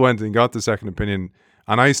I still went and got the second opinion,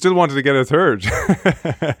 and I still wanted to get a third.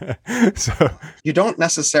 So you don't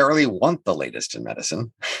necessarily want the latest in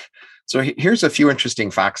medicine. So here's a few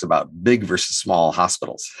interesting facts about big versus small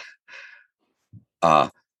hospitals.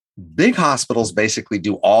 Big hospitals basically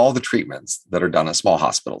do all the treatments that are done at small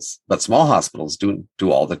hospitals, but small hospitals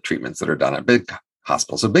do all the treatments that are done at big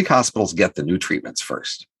hospitals. So big hospitals get the new treatments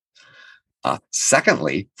first.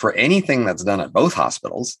 Secondly, for anything that's done at both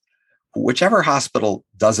hospitals, whichever hospital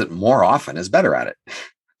does it more often is better at it.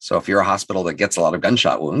 So if you're a hospital that gets a lot of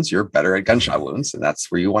gunshot wounds, you're better at gunshot wounds. And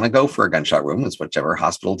that's where you want to go for a gunshot wound, is whichever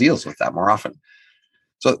hospital deals with that more often.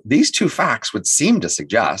 So these two facts would seem to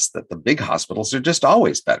suggest that the big hospitals are just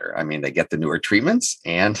always better. I mean, they get the newer treatments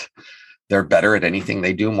and they're better at anything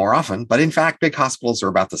they do more often. But in fact, big hospitals are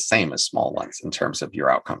about the same as small ones in terms of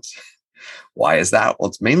your outcomes. Why is that? Well,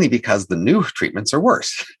 it's mainly because the new treatments are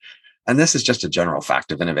worse. And this is just a general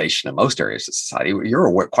fact of innovation in most areas of society.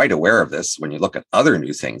 You're quite aware of this when you look at other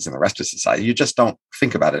new things in the rest of society. You just don't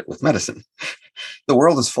think about it with medicine. The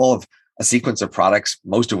world is full of a sequence of products,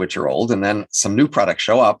 most of which are old, and then some new products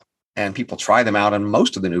show up and people try them out, and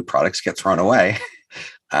most of the new products get thrown away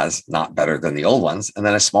as not better than the old ones. And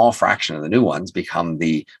then a small fraction of the new ones become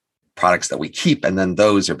the products that we keep, and then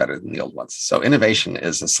those are better than the old ones. So innovation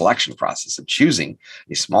is a selection process of choosing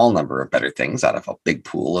a small number of better things out of a big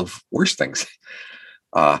pool of worse things.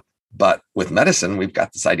 But with medicine, we've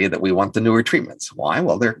got this idea that we want the newer treatments. Why?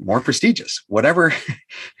 Well, they're more prestigious. Whatever.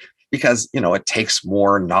 Because, it takes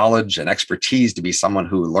more knowledge and expertise to be someone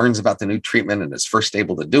who learns about the new treatment and is first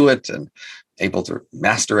able to do it and able to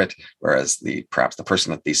master it. Whereas perhaps the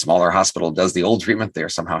person at the smaller hospital does the old treatment, they're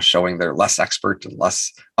somehow showing they're less expert and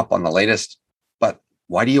less up on the latest. But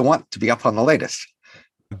why do you want to be up on the latest?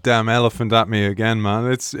 Damn elephant at me again, man.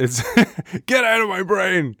 It's get out of my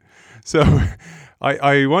brain. So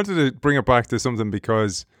I wanted to bring it back to something,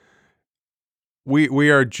 because we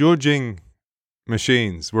are judging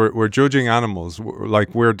machines. We're judging animals.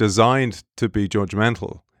 We're designed to be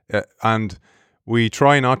judgmental, and we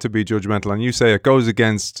try not to be judgmental. And you say it goes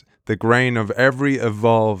against the grain of every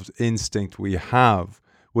evolved instinct we have,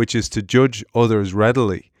 which is to judge others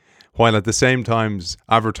readily, while at the same time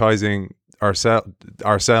advertising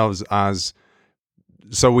ourselves as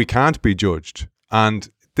so we can't be judged. And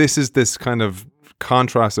this is this kind of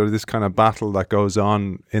contrast, or this kind of battle that goes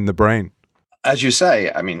on in the brain. As you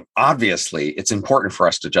say, I mean, obviously, it's important for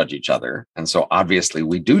us to judge each other. And so obviously,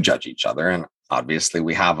 we do judge each other. And obviously,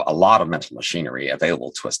 we have a lot of mental machinery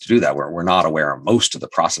available to us to do that, where we're not aware of most of the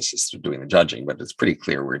processes for doing the judging, but it's pretty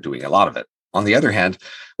clear we're doing a lot of it. On the other hand,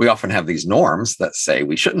 we often have these norms that say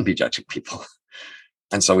we shouldn't be judging people.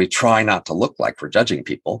 And so we try not to look like we're judging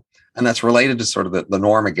people. And that's related to sort of the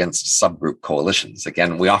norm against subgroup coalitions.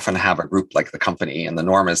 Again, we often have a group like the company, and the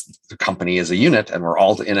norm is the company is a unit and we're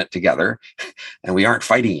all in it together and we aren't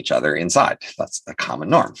fighting each other inside. That's the common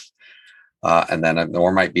norm. And then a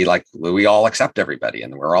norm might be like, we all accept everybody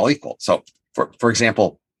and we're all equal. So for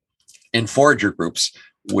example, in forager groups,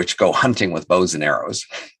 which go hunting with bows and arrows,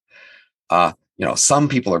 some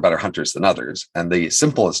people are better hunters than others. And the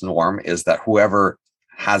simplest norm is that whoever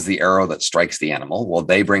has the arrow that strikes the animal, well,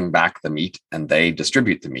 they bring back the meat and they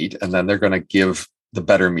distribute the meat. And then they're going to give the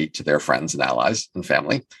better meat to their friends and allies and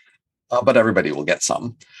family. But everybody will get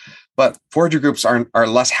some. But forager groups are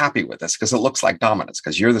less happy with this because it looks like dominance,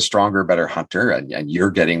 because you're the stronger, better hunter and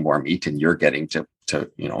you're getting more meat and you're getting to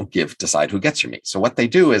decide who gets your meat. So what they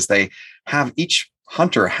do is they have each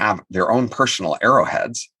hunter have their own personal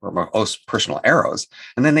arrowheads or most personal arrows,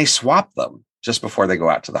 and then they swap them just before they go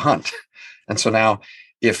out to the hunt. And so now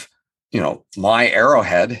if, my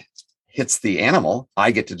arrowhead hits the animal,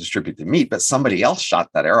 I get to distribute the meat, but somebody else shot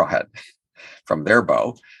that arrowhead from their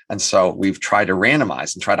bow. And so we've tried to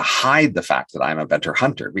randomize and try to hide the fact that I'm a better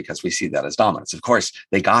hunter because we see that as dominance. Of course,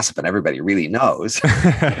 they gossip and everybody really knows.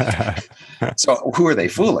 So who are they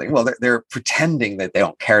fooling? Well, they're pretending that they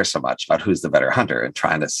don't care so much about who's the better hunter and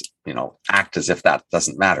trying to, act as if that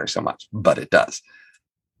doesn't matter so much, but it does.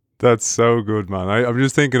 That's so good, man. I'm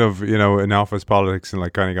just thinking of, in office politics and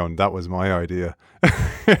like kind of going, that was my idea.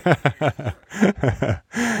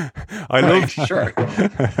 Sure.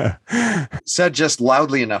 Said just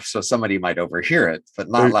loudly enough so somebody might overhear it, but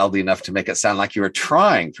not loudly enough to make it sound like you were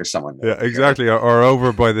trying for someone to overhear exactly. It. Or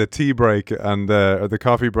over by the tea break and or the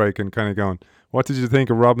coffee break and kind of going, what did you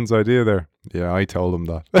think of Robin's idea there? Yeah, I told him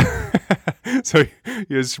that. So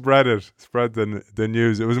you spread the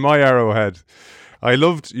news. It was my arrowhead. I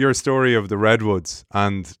loved your story of the redwoods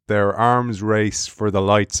and their arms race for the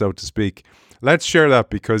light, so to speak. Let's share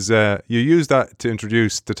that because you used that to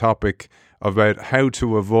introduce the topic about how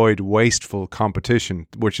to avoid wasteful competition,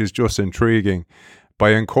 which is just intriguing,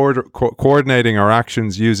 by coordinating our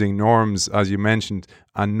actions using norms, as you mentioned,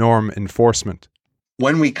 and norm enforcement.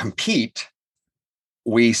 When we compete,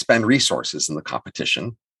 we spend resources in the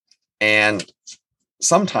competition, and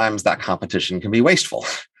sometimes that competition can be wasteful.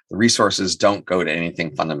 The resources don't go to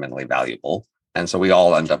anything fundamentally valuable. And so we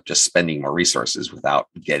all end up just spending more resources without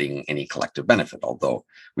getting any collective benefit, although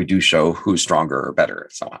we do show who's stronger or better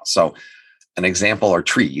somehow. So an example are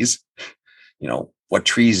trees. What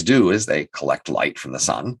trees do is they collect light from the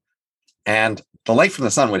sun. And the light from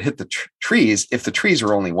the sun would hit the trees if the trees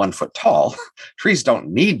are only 1 foot tall. Trees don't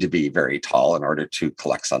need to be very tall in order to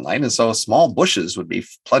collect sunlight. And so small bushes would be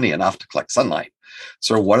plenty enough to collect sunlight.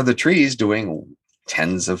 So what are the trees doing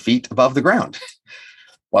tens of feet above the ground?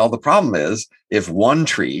 Well, the problem is if one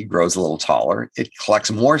tree grows a little taller, it collects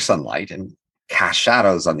more sunlight and casts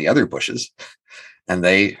shadows on the other bushes, and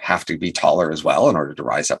they have to be taller as well in order to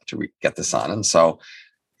rise up to get the sun. And so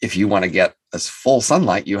if you want to get as full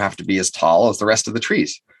sunlight, you have to be as tall as the rest of the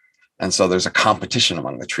trees. And so there's a competition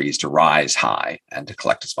among the trees to rise high and to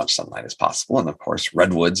collect as much sunlight as possible. And of course,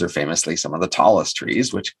 redwoods are famously some of the tallest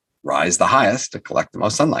trees, which rise the highest to collect the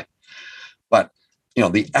most sunlight. But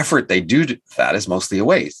the effort they do to that is mostly a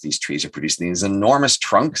waste. These trees are producing these enormous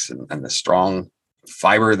trunks and the strong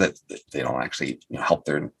fiber that they don't actually help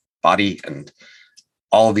their body. And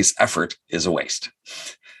all of this effort is a waste.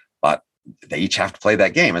 But they each have to play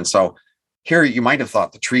that game. And so here you might have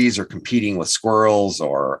thought the trees are competing with squirrels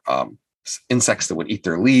or insects that would eat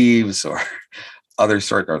their leaves or other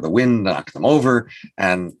sort, or the wind knocked them over,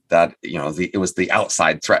 and that it was the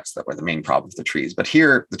outside threats that were the main problem with the trees. But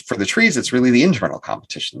here, for the trees, it's really the internal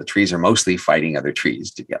competition. The trees are mostly fighting other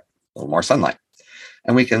trees to get a little more sunlight,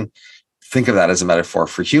 and we can think of that as a metaphor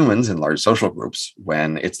for humans in large social groups.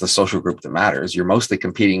 When it's the social group that matters, you're mostly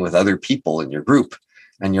competing with other people in your group,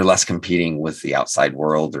 and you're less competing with the outside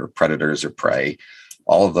world or predators or prey.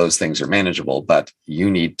 All of those things are manageable, but you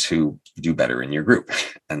need to do better in your group.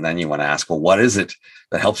 And then you want to ask, well, what is it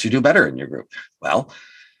that helps you do better in your group? Well,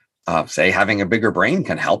 say having a bigger brain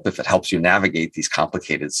can help if it helps you navigate these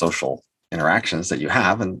complicated social interactions that you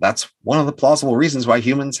have. And that's one of the plausible reasons why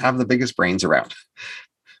humans have the biggest brains around.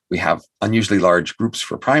 We have unusually large groups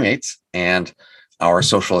for primates, and our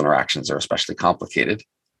social interactions are especially complicated.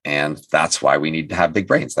 And that's why we need to have big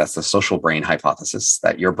brains. That's the social brain hypothesis,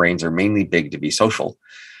 that your brains are mainly big to be social.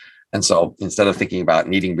 And so instead of thinking about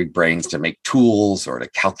needing big brains to make tools or to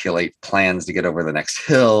calculate plans to get over the next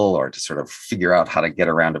hill or to sort of figure out how to get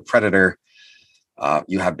around a predator,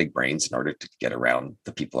 you have big brains in order to get around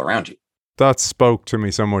the people around you. That spoke to me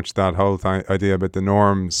so much, that whole idea about the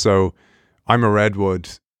norms. So I'm a redwood.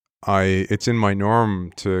 it's in my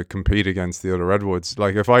norm to compete against the other redwoods.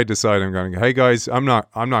 Like if I decide I'm going, hey guys, I'm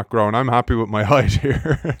not growing, I'm happy with my height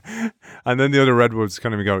here. And then the other redwoods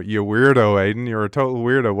kind of go, you weirdo, Aiden, you're a total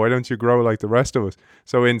weirdo. Why don't you grow like the rest of us?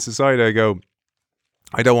 So in society I go,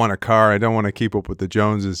 I don't want a car. I don't want to keep up with the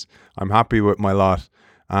Joneses. I'm happy with my lot.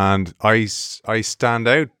 And I stand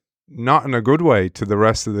out, not in a good way, to the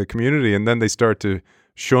rest of the community. And then they start to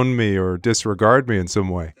shun me or disregard me in some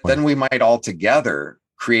way. Then we might altogether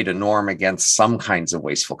create a norm against some kinds of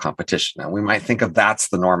wasteful competition. And we might think of that's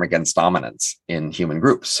the norm against dominance in human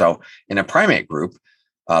groups. So in a primate group,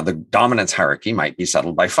 the dominance hierarchy might be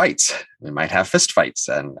settled by fights. We might have fist fights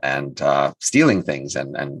and stealing things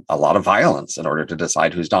and a lot of violence in order to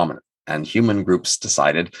decide who's dominant. And human groups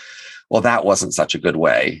decided, well, that wasn't such a good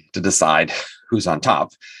way to decide who's on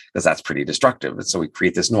top, because that's pretty destructive. And so we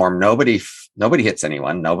create this norm. Nobody hits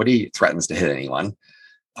anyone. Nobody threatens to hit anyone.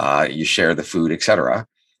 You share the food, etc.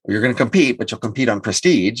 You're going to compete, but you'll compete on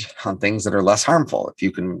prestige, on things that are less harmful. If you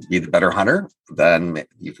can be the better hunter, then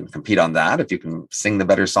you can compete on that. If you can sing the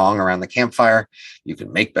better song around the campfire, you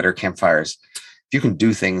can make better campfires. If you can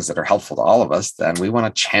do things that are helpful to all of us, then we want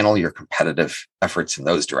to channel your competitive efforts in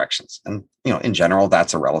those directions. And, in general,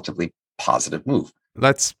 that's a relatively positive move.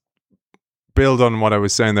 Let's build on what I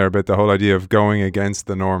was saying there about the whole idea of going against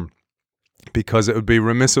the norm, because it would be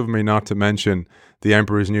remiss of me not to mention The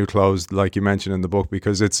Emperor's New Clothes, like you mentioned in the book,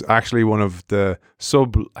 because it's actually one of the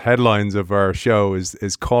sub headlines of our show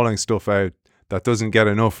is calling stuff out that doesn't get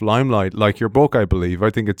enough limelight, like your book, I believe. I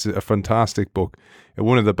think it's a fantastic book.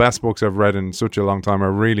 One of the best books I've read in such a long time. I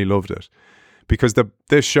really loved it, because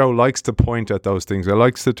this show likes to point at those things. It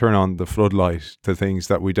likes to turn on the floodlight to things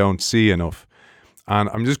that we don't see enough. And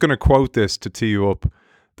I'm just going to quote this to tee you up.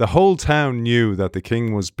 The whole town knew that the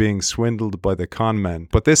king was being swindled by the con men,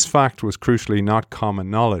 but this fact was crucially not common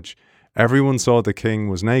knowledge. Everyone saw the king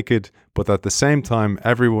was naked, but at the same time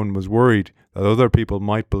everyone was worried that other people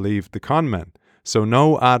might believe the con men. So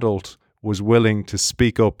no adult was willing to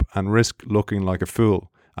speak up and risk looking like a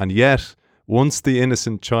fool. And yet, once the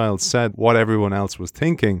innocent child said what everyone else was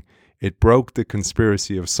thinking, it broke the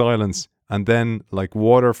conspiracy of silence, and then, like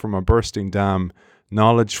water from a bursting dam,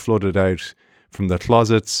 knowledge flooded out from the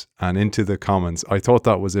closets and into the commons. I thought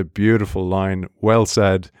that was a beautiful line, well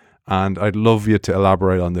said, and I'd love you to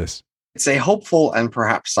elaborate on this. It's a hopeful and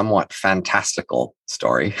perhaps somewhat fantastical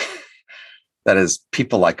story. That is,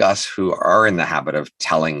 people like us who are in the habit of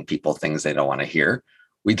telling people things they don't want to hear,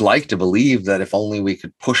 we'd like to believe that if only we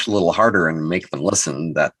could push a little harder and make them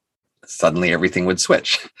listen, that suddenly everything would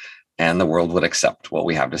switch and the world would accept what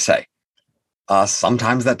we have to say.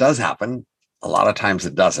 Sometimes that does happen. A lot of times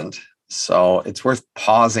it doesn't. So it's worth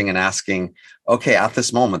pausing and asking, okay, at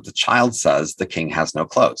this moment, the child says the king has no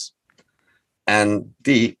clothes. And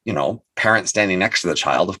the, parent standing next to the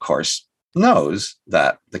child, of course, knows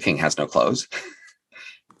that the king has no clothes,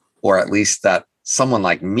 or at least that someone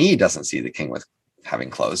like me doesn't see the king with having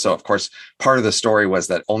clothes. So, of course, part of the story was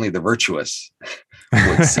that only the virtuous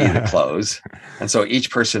would see the clothes. And so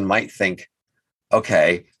each person might think,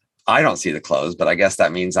 okay, I don't see the clothes, but I guess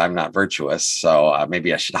that means I'm not virtuous. So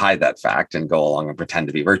maybe I should hide that fact and go along and pretend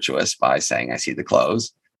to be virtuous by saying I see the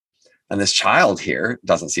clothes. And this child here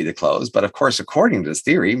doesn't see the clothes. But of course, according to this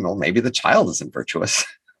theory, well, maybe the child isn't virtuous.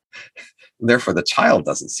 Therefore, the child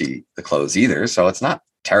doesn't see the clothes either. So it's not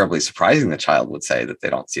terribly surprising the child would say that they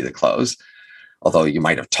don't see the clothes. Although you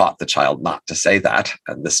might have taught the child not to say that.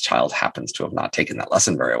 And this child happens to have not taken that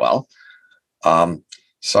lesson very well. The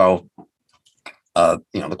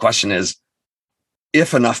question is,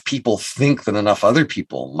 if enough people think that enough other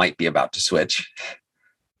people might be about to switch,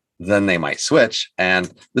 then they might switch.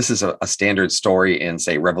 And this is a standard story in,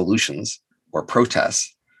 say, revolutions or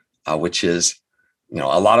protests, which is,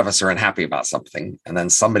 a lot of us are unhappy about something, and then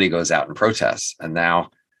somebody goes out and protests. And now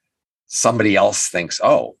somebody else thinks,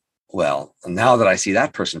 oh, well, now that I see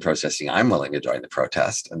that person protesting, I'm willing to join the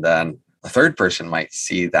protest. And then a third person might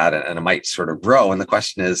see that, and it might sort of grow. And the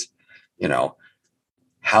question is,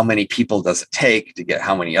 how many people does it take to get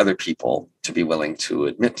how many other people to be willing to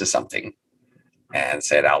admit to something and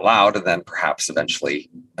say it out loud? And then perhaps eventually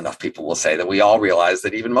enough people will say that we all realize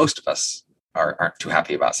that even most of us aren't too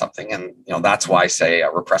happy about something. And, that's why, say,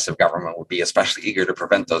 a repressive government would be especially eager to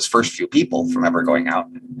prevent those first few people from ever going out.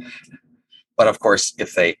 But of course,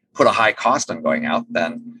 if they put a high cost on going out,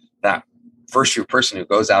 then that first few person who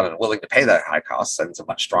goes out and willing to pay that high cost sends a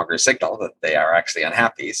much stronger signal that they are actually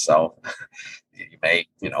unhappy. So you may,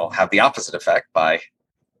 have the opposite effect by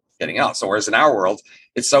getting out. So whereas in our world,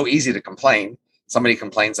 it's so easy to complain, somebody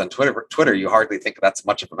complains on Twitter, you hardly think that's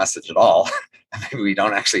much of a message at all. Maybe we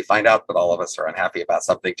don't actually find out that all of us are unhappy about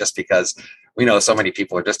something just because we know so many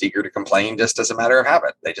people are just eager to complain just as a matter of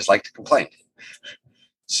habit. They just like to complain.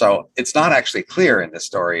 So it's not actually clear in the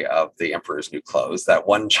story of the emperor's new clothes that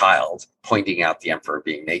one child pointing out the emperor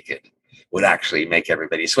being naked would actually make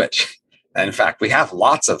everybody switch. And in fact, we have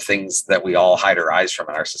lots of things that we all hide our eyes from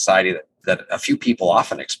in our society that a few people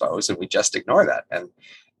often expose, and we just ignore that. And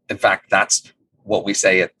in fact, that's what we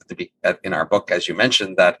say in our book, as you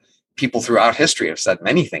mentioned, that people throughout history have said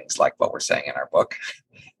many things like what we're saying in our book.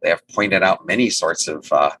 They have pointed out many sorts of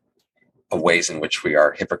ways in which we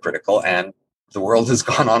are hypocritical, and the world has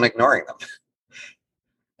gone on ignoring them.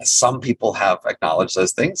 Some people have acknowledged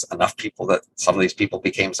those things, enough people that some of these people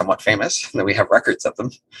became somewhat famous, and then we have records of them.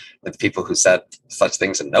 With people who said such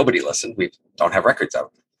things and nobody listened, we don't have records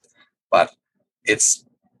of them. But it's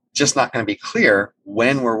just not going to be clear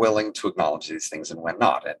when we're willing to acknowledge these things and when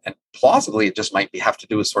not. And plausibly, it just might have to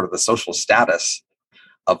do with sort of the social status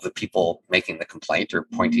of the people making the complaint or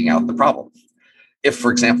pointing out the problem. If,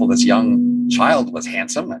 for example, this young child was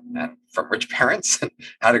handsome and from rich parents and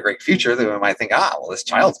had a great future, then we might think, well, this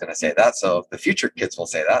child's going to say that, so the future kids will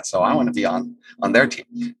say that, so I want to be on their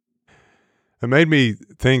team. It made me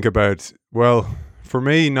think about, well, for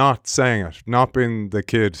me, not saying it, not being the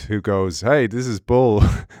kid who goes, hey, this is bull,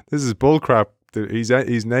 this is bull crap, he's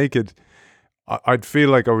naked. I'd feel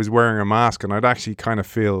like I was wearing a mask, and I'd actually kind of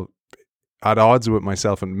feel at odds with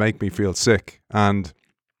myself and make me feel sick. And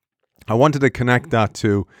I wanted to connect that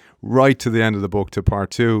to right to the end of the book, to part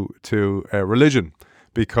 2, to religion,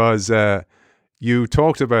 because you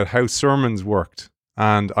talked about how sermons worked.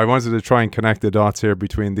 And I wanted to try and connect the dots here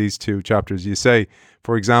between these two chapters. You say,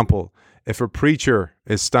 for example, if a preacher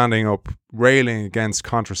is standing up railing against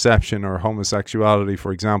contraception or homosexuality,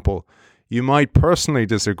 for example, you might personally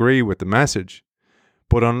disagree with the message.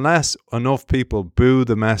 But unless enough people boo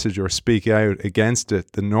the message or speak out against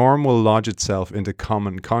it, the norm will lodge itself into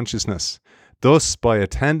common consciousness. Thus, by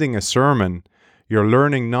attending a sermon, you're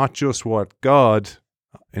learning not just what God,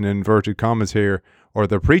 in inverted commas here, or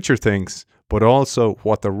the preacher thinks, but also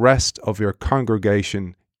what the rest of your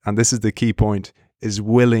congregation, and this is the key point, is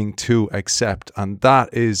willing to accept. And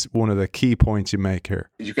that is one of the key points you make here.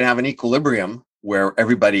 You can have an equilibrium where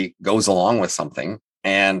everybody goes along with something,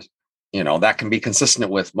 and that can be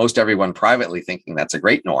consistent with most everyone privately thinking that's a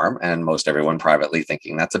great norm and most everyone privately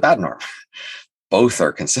thinking that's a bad norm. Both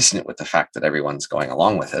are consistent with the fact that everyone's going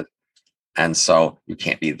along with it. And so you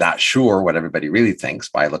can't be that sure what everybody really thinks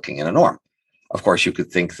by looking at a norm. Of course, you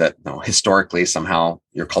could think that historically somehow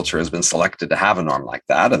your culture has been selected to have a norm like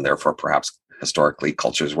that, and therefore perhaps historically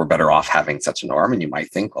cultures were better off having such a norm. And you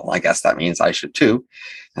might think, well, I guess that means I should too.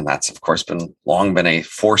 And that's, of course, long been a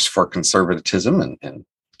force for conservatism and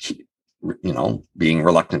being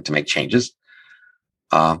reluctant to make changes.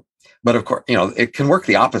 But of course, it can work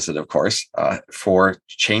the opposite, of course, for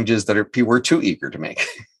changes that people are too eager to make.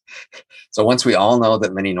 So once we all know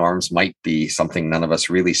that many norms might be something none of us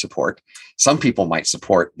really support, some people might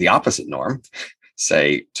support the opposite norm,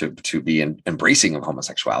 say to be embracing of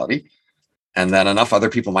homosexuality. And then enough other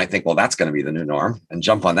people might think, well, that's going to be the new norm, and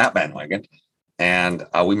jump on that bandwagon. And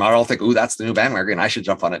we might all think, that's the new bandwagon, I should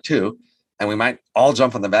jump on it too. And we might all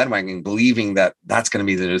jump on the bandwagon believing that that's going to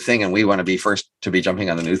be the new thing. And we want to be first to be jumping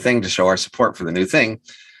on the new thing to show our support for the new thing.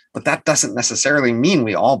 But that doesn't necessarily mean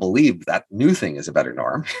we all believe that new thing is a better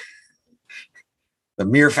norm. The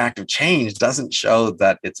mere fact of change doesn't show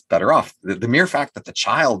that it's better off. The mere fact that the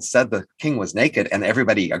child said the king was naked and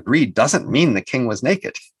everybody agreed doesn't mean the king was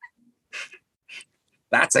naked.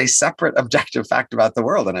 That's a separate objective fact about the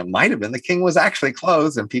world. And it might have been the king was actually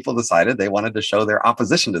clothed, and people decided they wanted to show their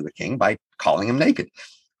opposition to the king by calling him naked.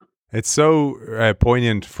 It's so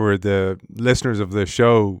poignant for the listeners of the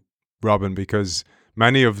show, Robin, because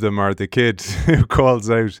many of them are the kid who calls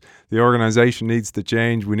out the organization needs to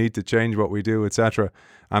change, we need to change what we do, etc.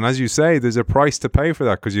 And as you say, there's a price to pay for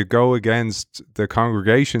that, because you go against the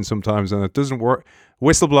congregation sometimes and it doesn't work.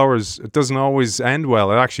 Whistleblowers, it doesn't always end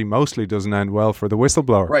well. It actually mostly doesn't end well for the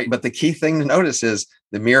whistleblower. Right. But the key thing to notice is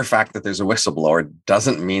the mere fact that there's a whistleblower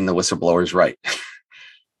doesn't mean the whistleblower is right.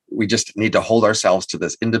 We just need to hold ourselves to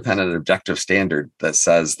this independent objective standard that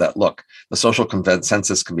says that, look, the social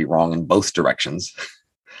consensus can be wrong in both directions.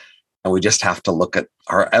 And we just have to look at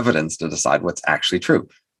our evidence to decide what's actually true,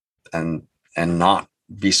 and not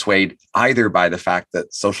be swayed either by the fact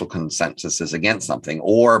that social consensus is against something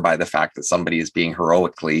or by the fact that somebody is being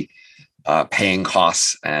heroically paying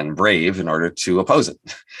costs and brave in order to oppose it.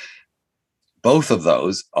 Both of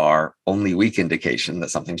those are only weak indication that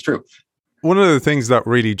something's true. One of the things that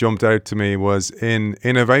really jumped out to me was in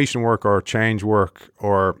innovation work or change work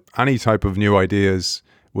or any type of new ideas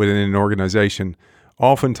within an organization,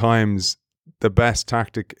 oftentimes the best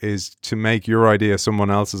tactic is to make your idea someone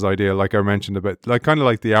else's idea, like I mentioned about, like kind of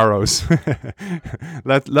like the arrows.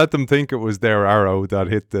 let them think it was their arrow that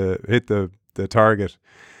hit the target.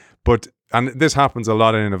 And this happens a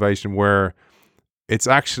lot in innovation where it's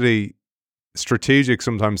actually strategic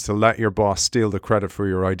sometimes to let your boss steal the credit for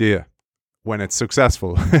your idea when it's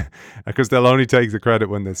successful, because they'll only take the credit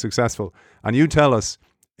when they're successful. And you tell us,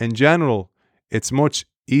 in general, it's much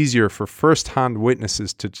easier for first-hand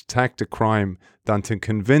witnesses to detect a crime than to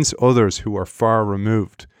convince others who are far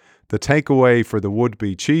removed. The takeaway for the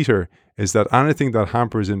would-be cheater is that anything that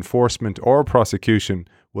hampers enforcement or prosecution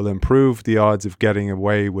will improve the odds of getting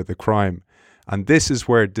away with a crime. And this is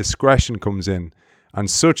where discretion comes in. And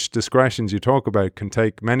such discretions you talk about can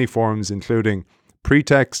take many forms, including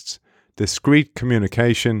pretexts, discreet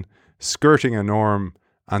communication, skirting a norm,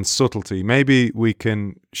 and subtlety. Maybe we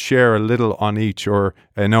can share a little on each or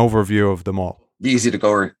an overview of them all. Easy to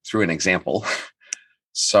go through an example.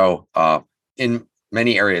 So in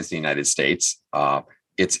many areas of the United States,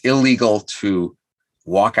 it's illegal to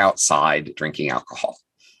walk outside drinking alcohol.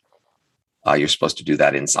 You're supposed to do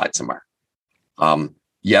that inside somewhere.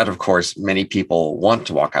 Yet, of course, many people want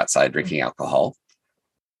to walk outside drinking alcohol.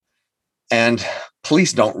 And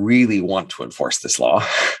police don't really want to enforce this law.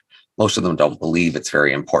 Most of them don't believe it's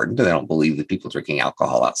very important. They don't believe that people drinking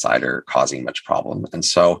alcohol outside are causing much problem. And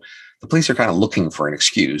so the police are kind of looking for an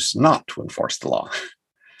excuse not to enforce the law.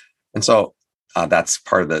 And so that's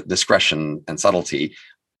part of the discretion and subtlety.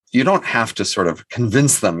 You don't have to sort of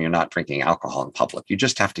convince them you're not drinking alcohol in public. You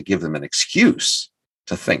just have to give them an excuse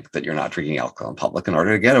to think that you're not drinking alcohol in public in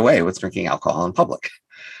order to get away with drinking alcohol in public.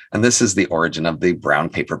 And this is the origin of the brown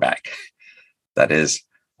paper bag. That is,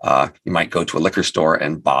 you might go to a liquor store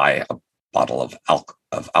and buy a bottle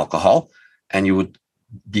of alcohol, and you would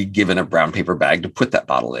be given a brown paper bag to put that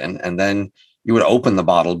bottle in. And then you would open the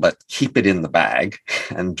bottle, but keep it in the bag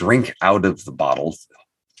and drink out of the bottle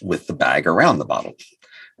with the bag around the bottle.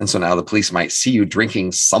 And so now the police might see you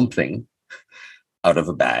drinking something out of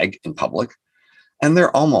a bag in public, and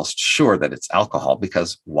they're almost sure that it's alcohol,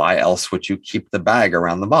 because why else would you keep the bag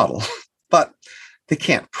around the bottle? But they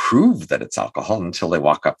can't prove that it's alcohol until they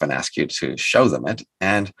walk up and ask you to show them it.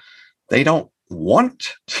 And they don't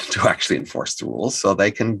want to actually enforce the rules, so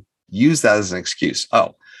they can use that as an excuse.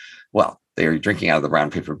 Oh, well, they were drinking out of the brown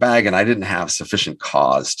paper bag, and I didn't have sufficient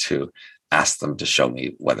cause to ask them to show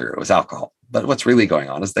me whether it was alcohol. But what's really going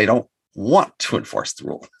on is they don't want to enforce the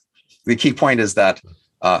rule. The key point is that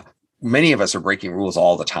many of us are breaking rules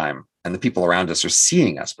all the time, and the people around us are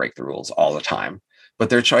seeing us break the rules all the time. But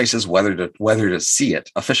their choice is whether to see it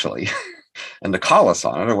officially and to call us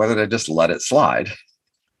on it, or whether to just let it slide.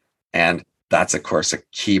 And that's, of course, a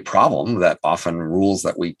key problem that often rules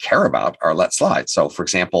that we care about are let slide. So, for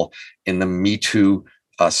example, in the Me Too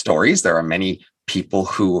stories, there are many people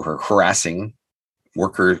who are harassing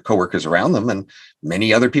coworkers around them, and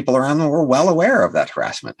many other people around them were well aware of that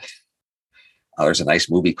harassment. There's a nice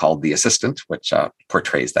movie called The Assistant, which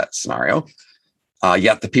portrays that scenario.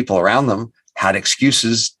 Yet the people around them had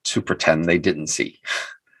excuses to pretend they didn't see.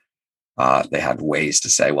 They had ways to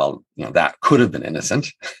say, well, that could have been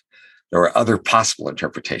innocent. There were other possible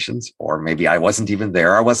interpretations, or maybe I wasn't even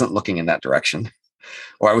there. I wasn't looking in that direction,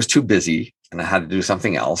 or I was too busy and I had to do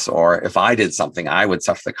something else. Or if I did something, I would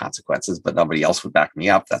suffer the consequences, but nobody else would back me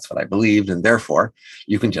up. That's what I believed. And therefore,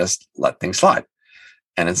 you can just let things slide.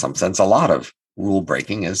 And in some sense, a lot of rule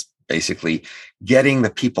breaking is basically getting the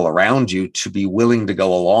people around you to be willing to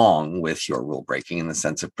go along with your rule breaking, in the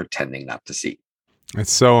sense of pretending not to see.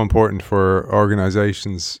 It's so important for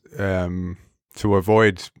organizations to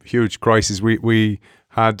avoid huge crises. We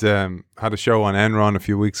had a show on Enron a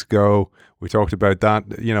few weeks ago. We talked about that.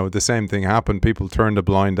 The same thing happened. People turned a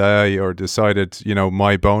blind eye or decided,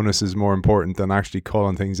 my bonus is more important than actually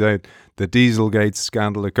calling things out. The Dieselgate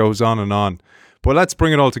scandal, it goes on and on. But let's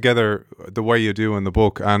bring it all together the way you do in the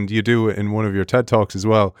book, and you do in one of your TED Talks as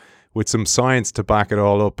well, with some science to back it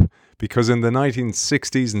all up. Because in the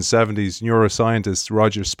 1960s and 70s, neuroscientists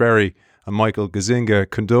Roger Sperry and Michael Gazzaniga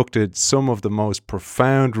conducted some of the most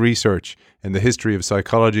profound research in the history of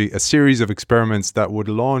psychology, a series of experiments that would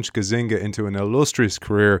launch Gazzaniga into an illustrious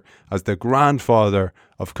career as the grandfather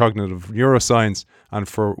of cognitive neuroscience, and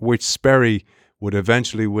for which Sperry would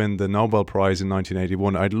eventually win the Nobel Prize in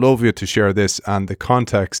 1981. I'd love you to share this and the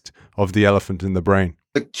context of the elephant in the brain.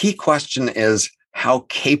 The key question is, how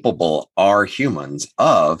capable are humans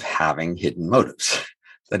of having hidden motives?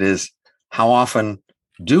 That is, how often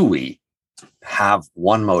do we have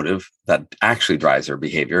one motive that actually drives their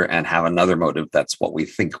behavior and have another motive that's what we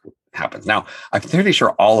think happens. Now, I'm fairly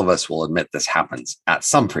sure all of us will admit this happens at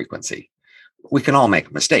some frequency. We can all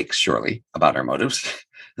make mistakes, surely, about our motives.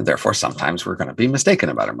 And therefore, sometimes we're going to be mistaken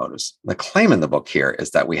about our motives. The claim in the book here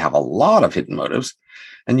is that we have a lot of hidden motives.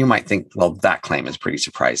 And you might think, well, that claim is pretty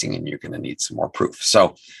surprising and you're going to need some more proof.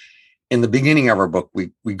 So in the beginning of our book,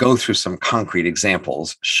 we go through some concrete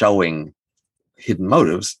examples showing hidden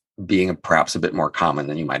motives being perhaps a bit more common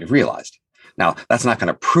than you might have realized. Now, that's not going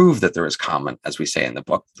to prove that they're as common as we say in the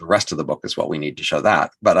book. The rest of the book is what we need to show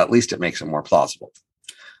that, but at least it makes it more plausible.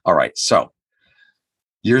 All right, so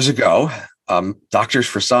years ago, doctors,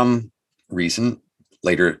 for some reason,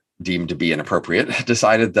 later deemed to be inappropriate,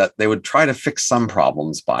 decided that they would try to fix some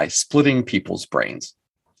problems by splitting people's brains.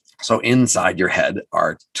 So inside your head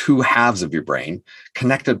are two halves of your brain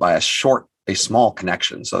connected by a small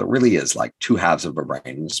connection. So it really is like two halves of a brain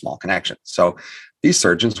in a small connection. So these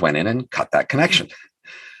surgeons went in and cut that connection.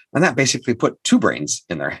 And that basically put two brains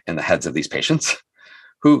in the heads of these patients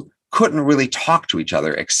who couldn't really talk to each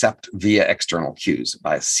other except via external cues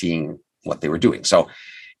by seeing what they were doing. So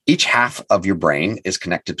each half of your brain is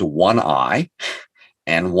connected to one eye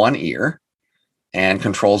and one ear and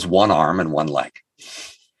controls one arm and one leg.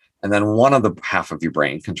 And then one of the half of your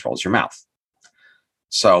brain controls your mouth.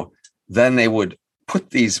 So then they would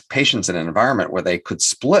put these patients in an environment where they could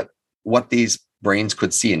split what these brains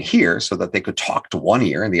could see and hear so that they could talk to one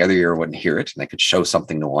ear and the other ear wouldn't hear it. And they could show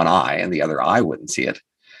something to one eye and the other eye wouldn't see it.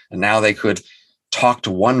 And now they could talk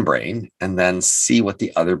to one brain and then see what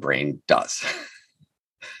the other brain does.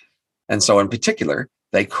 And so in particular,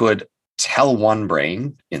 they could tell one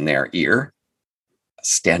brain in their ear,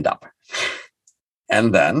 stand up.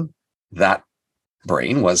 And then that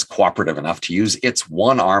brain was cooperative enough to use its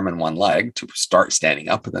one arm and one leg to start standing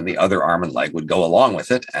up. And then the other arm and leg would go along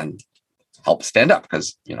with it and help stand up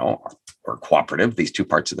because, we're cooperative, these two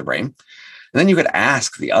parts of the brain. And then you could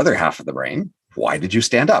ask the other half of the brain, why did you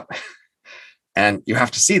stand up? And you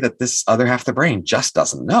have to see that this other half of the brain just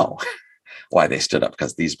doesn't know why they stood up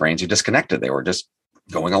because these brains are disconnected. They were just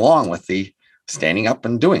going along with the standing up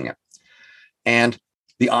and doing it. And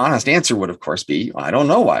the honest answer would, of course, be, I don't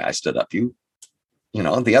know why I stood up.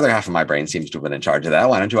 The other half of my brain seems to have been in charge of that.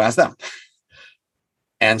 Why don't you ask them?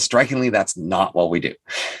 And strikingly, that's not what we do.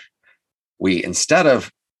 We, instead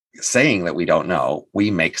of saying that we don't know,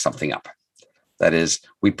 we make something up. That is,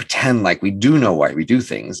 we pretend like we do know why we do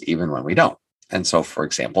things, even when we don't. And so, for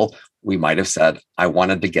example, we might have said, I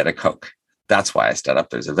wanted to get a Coke. That's why I stood up.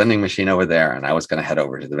 There's a vending machine over there, and I was going to head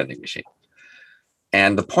over to the vending machine.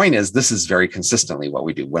 And the point is, this is very consistently what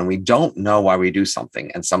we do. When we don't know why we do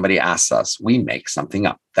something and somebody asks us, we make something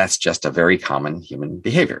up. That's just a very common human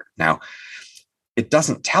behavior. Now, it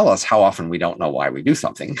doesn't tell us how often we don't know why we do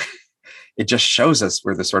something. It just shows us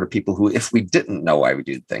we're the sort of people who, if we didn't know why we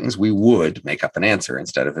do things, we would make up an answer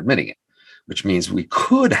instead of admitting it, which means we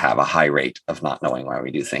could have a high rate of not knowing why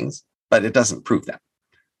we do things, but it doesn't prove that.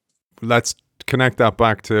 Let's connect that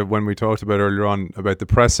back to when we talked about earlier on about the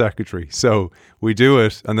press secretary. So we do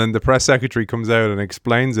it, and then the press secretary comes out and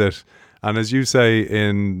explains it. And as you say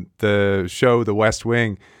in the show, The West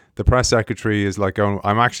Wing, the press secretary is like, oh,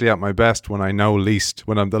 I'm actually at my best when I know least,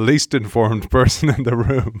 when I'm the least informed person in the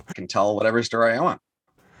room. I can tell whatever story I want.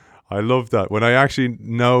 I love that. When I actually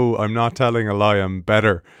know I'm not telling a lie, I'm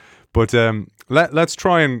better. But let's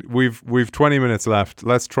try and we've 20 minutes left.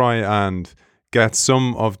 Let's try and get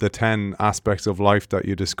some of the 10 aspects of life that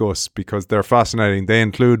you discuss because they're fascinating. They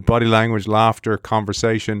include body language, laughter,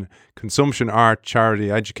 conversation, consumption, art,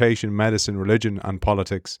 charity, education, medicine, religion, and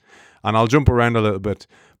politics. And I'll jump around a little bit,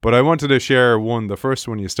 but I wanted to share one, the first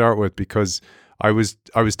one you start with, because I was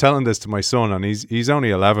telling this to my son, and he's only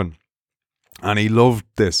 11, and he loved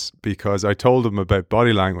this because I told him about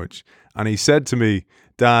body language, and he said to me,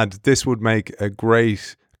 Dad, this would make a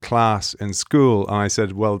great class in school. And I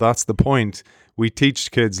said, well, that's the point. We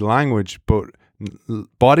teach kids language, but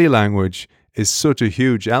body language is such a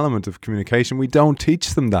huge element of communication. We don't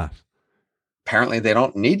teach them that. Apparently, they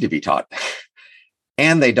don't need to be taught.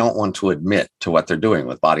 And they don't want to admit to what they're doing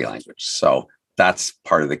with body language. So that's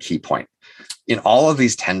part of the key point. In all of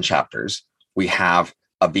these 10 chapters, we have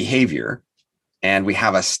a behavior and we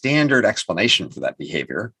have a standard explanation for that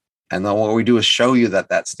behavior. And then what we do is show you that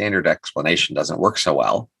that standard explanation doesn't work so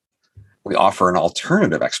well. We offer an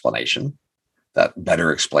alternative explanation that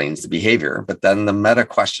better explains the behavior. But then the meta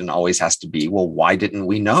question always has to be, well, why didn't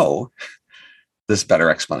we know this better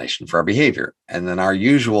explanation for our behavior? And then our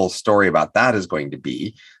usual story about that is going to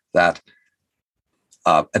be that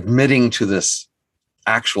admitting to this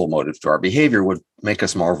actual motive to our behavior would make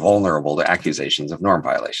us more vulnerable to accusations of norm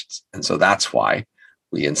violations. And so that's why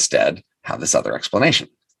we instead have this other explanation.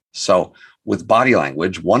 So with body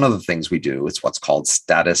language, one of the things we do is what's called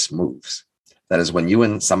status moves. That is, when you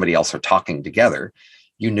and somebody else are talking together,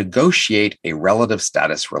 you negotiate a relative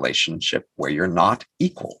status relationship where you're not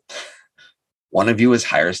equal. One of you is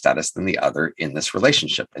higher status than the other in this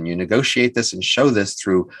relationship. And you negotiate this and show this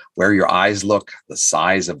through where your eyes look, the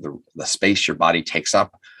size of the space your body takes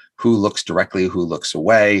up, who looks directly, who looks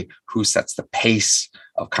away, who sets the pace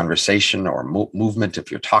of conversation or movement if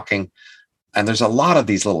you're talking. And there's a lot of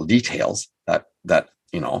these little details that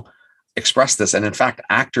express this. And in fact,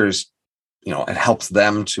 actors, it helps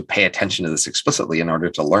them to pay attention to this explicitly in order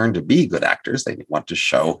to learn to be good actors. They want to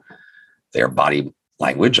show their body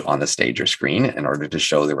language on the stage or screen in order to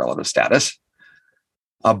show the relative status.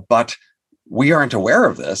 But we aren't aware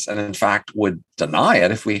of this, and in fact would deny it.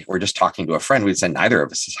 If we were just talking to a friend, we'd say neither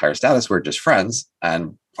of us is higher status, we're just friends,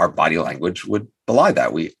 and our body language would belie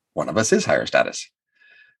that. One of us is higher status.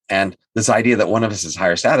 And this idea that one of us is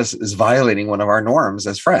higher status is violating one of our norms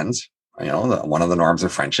as friends. One of the norms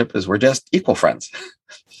of friendship is we're just equal friends.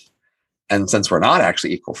 And since we're not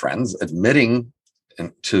actually equal friends, admitting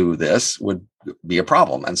to this would be a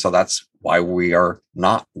problem. And so that's why we are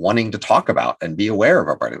not wanting to talk about and be aware of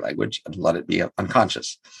our body language and let it be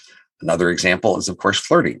unconscious. Another example is, of course,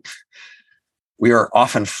 flirting. We are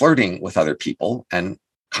often flirting with other people and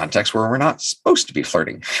contexts where we're not supposed to be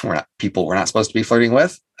flirting. We're not supposed to be flirting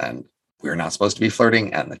with, and we're not supposed to be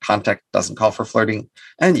flirting, and the context doesn't call for flirting,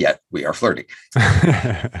 and yet we are flirting.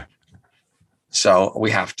 So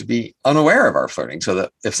we have to be unaware of our flirting, so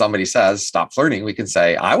that if somebody says, stop flirting, we can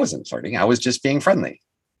say, I wasn't flirting. I was just being friendly.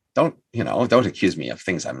 Don't accuse me of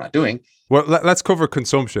things I'm not doing. Well, let's cover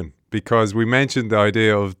consumption, because we mentioned the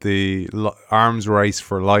idea of the arms race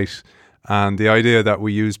for light, and the idea that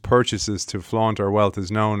we use purchases to flaunt our wealth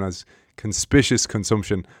is known as conspicuous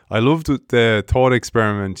consumption. I loved the thought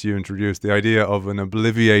experiment you introduced, the idea of an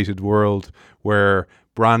obliviated world where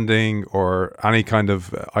branding or any kind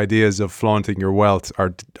of ideas of flaunting your wealth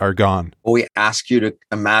are gone. Well, we ask you to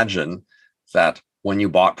imagine that when you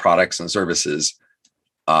bought products and services,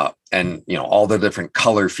 and all the different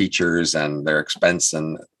color features and their expense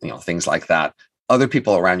and things like that, other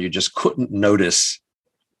people around you just couldn't notice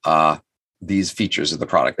these features of the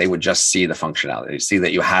product. They would just see the functionality. They'd see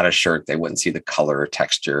that you had a shirt. They wouldn't see the color or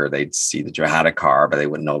texture. They'd see that you had a car, but they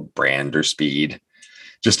wouldn't know brand or speed.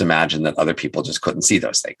 Just imagine that other people just couldn't see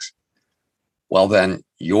those things. Well, then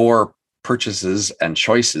your purchases and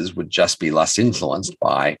choices would just be less influenced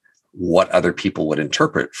by what other people would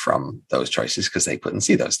interpret from those choices because they couldn't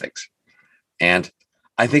see those things. And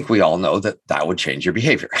I think we all know that would change your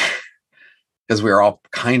behavior because we're all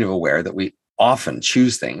kind of aware that we often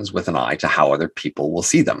choose things with an eye to how other people will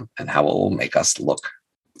see them and how it will make us look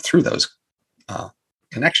through those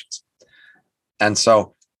connections. And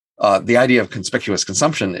so the idea of conspicuous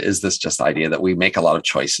consumption is this just idea that we make a lot of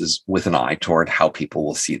choices with an eye toward how people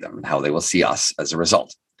will see them and how they will see us as a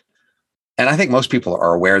result. And I think most people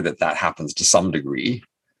are aware that happens to some degree,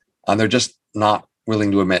 and they're just not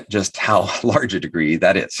willing to admit just how large a degree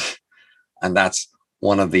that is. And that's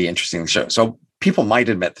one of the interesting things. So people might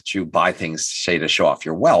admit that you buy things, say, to show off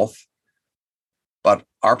your wealth, but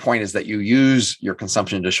our point is that you use your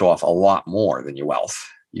consumption to show off a lot more than your wealth.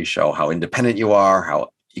 You show how independent you are, how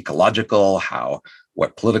ecological,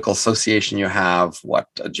 what political association you have, what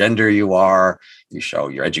gender you are. You show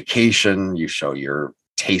your education, you show your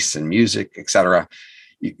tastes in music, etc.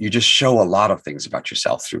 You just show a lot of things about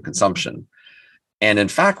yourself through consumption. And in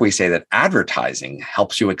fact, we say that advertising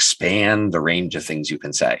helps you expand the range of things you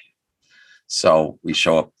can say. So we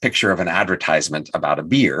show a picture of an advertisement about a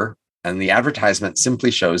beer, and the advertisement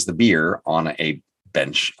simply shows the beer on a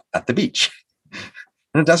bench at the beach.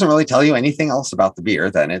 And it doesn't really tell you anything else about the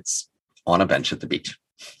beer than it's on a bench at the beach.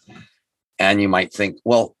 And you might think,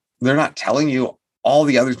 well, they're not telling you all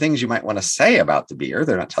the other things you might want to say about the beer.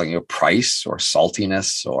 They're not telling you price or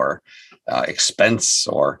saltiness or expense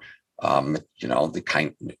or, the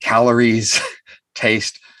kind of calories,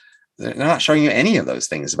 taste. They're not showing you any of those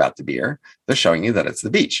things about the beer. They're showing you that it's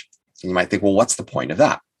the beach. And you might think, well, what's the point of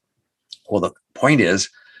that? Well, the point is,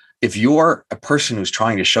 if you're a person who's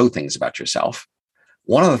trying to show things about yourself,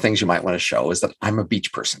 one of the things you might want to show is that I'm a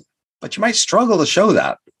beach person. But you might struggle to show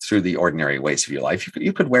that through the ordinary ways of your life.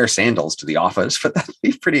 You could wear sandals to the office, but that'd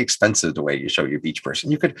be pretty expensive the way you show you're a beach person.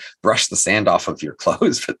 You could brush the sand off of your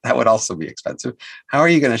clothes, but that would also be expensive. How are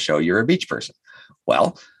you going to show you're a beach person?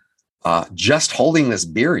 Well, just holding this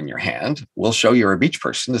beer in your hand will show you're a beach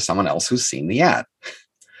person to someone else who's seen the ad.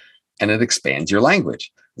 And it expands your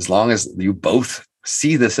language. As long as you both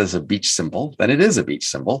see this as a beach symbol, then it is a beach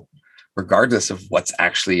symbol, regardless of what's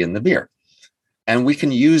actually in the beer. And we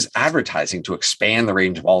can use advertising to expand the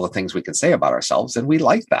range of all the things we can say about ourselves. And we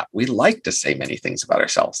like that. We like to say many things about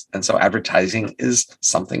ourselves. And so advertising is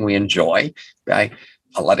something we enjoy by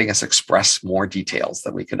letting us express more details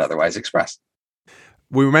than we could otherwise express.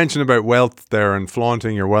 We mentioned about wealth there and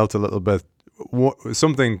flaunting your wealth a little bit.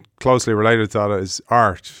 Something closely related to that is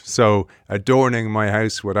art. So adorning my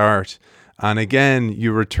house with art. And again,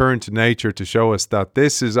 you return to nature to show us that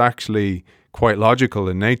this is actually quite logical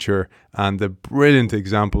in nature, and the brilliant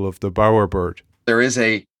example of the bowerbird. There is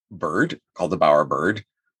a bird called the bowerbird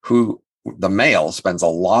who the male spends a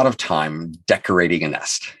lot of time decorating a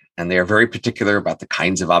nest, and they are very particular about the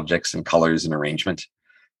kinds of objects and colors and arrangement.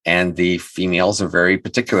 And the females are very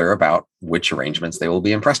particular about which arrangements they will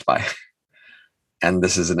be impressed by. And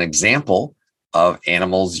this is an example of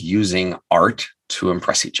animals using art to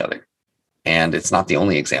impress each other. And it's not the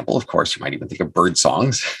only example. Of course, you might even think of bird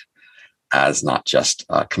songs as not just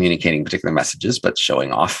communicating particular messages, but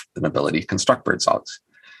showing off an ability to construct bird songs.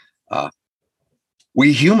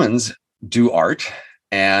 We humans do art.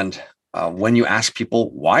 And when you ask people,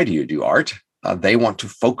 why do you do art? They want to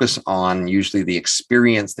focus on usually the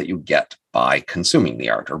experience that you get by consuming the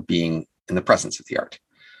art or being in the presence of the art.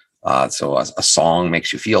 So a song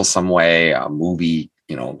makes you feel some way, a movie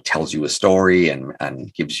tells you a story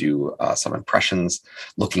and gives you some impressions.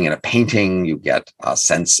 Looking at a painting, you get a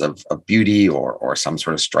sense of beauty or some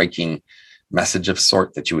sort of striking message of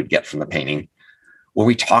sort that you would get from the painting. When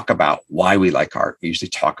we talk about why we like art, we usually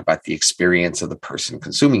talk about the experience of the person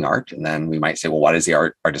consuming art. And then we might say, well, why does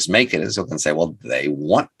the artist make it? So we can say, well, they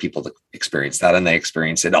want people to experience that, and they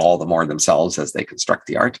experience it all the more themselves as they construct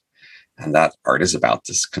the art. And that art is about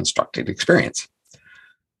this constructed experience.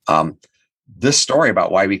 This story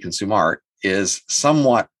about why we consume art is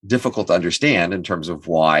somewhat difficult to understand in terms of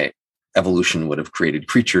why evolution would have created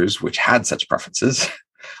creatures which had such preferences,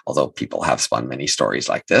 although people have spun many stories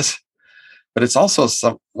like this. But it's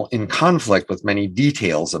also in conflict with many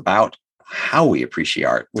details about how we appreciate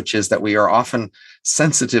art, which is that we are often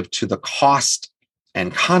sensitive to the cost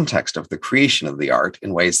and context of the creation of the art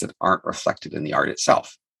in ways that aren't reflected in the art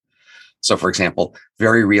itself. So, for example,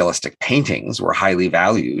 very realistic paintings were highly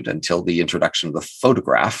valued until the introduction of the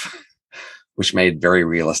photograph, which made very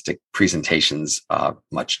realistic presentations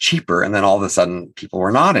much cheaper. And then all of a sudden, people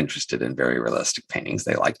were not interested in very realistic paintings.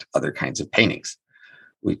 They liked other kinds of paintings.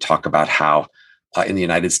 We talk about how in the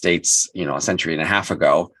United States, a century and a half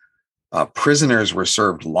ago, prisoners were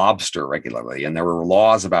served lobster regularly. And there were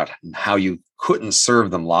laws about how you couldn't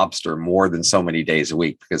serve them lobster more than so many days a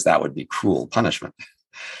week, because that would be cruel punishment.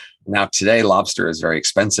 Now, today, lobster is very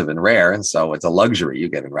expensive and rare, and so it's a luxury you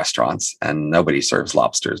get in restaurants, and nobody serves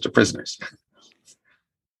lobsters to prisoners.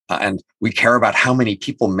 And we care about how many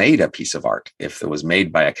people made a piece of art. If it was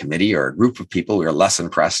made by a committee or a group of people, we are less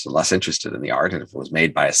impressed and less interested in the art. And if it was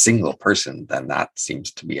made by a single person, then that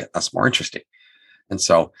seems to be us more interesting. And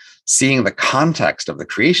so seeing the context of the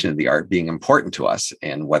creation of the art being important to us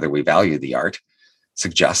and whether we value the art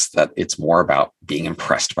suggests that it's more about being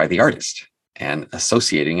impressed by the artist and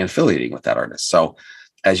associating and affiliating with that artist. So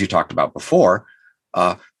as you talked about before,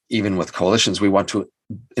 even with coalitions, we want to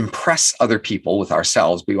impress other people with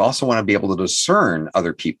ourselves. We also want to be able to discern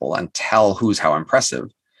other people and tell who's how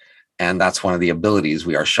impressive. And that's one of the abilities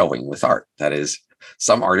we are showing with art. That is,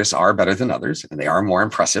 some artists are better than others, and they are more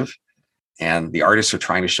impressive. And the artists are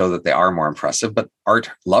trying to show that they are more impressive, but art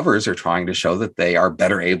lovers are trying to show that they are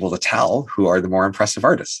better able to tell who are the more impressive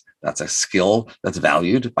artists. That's a skill that's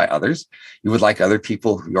valued by others. You would like other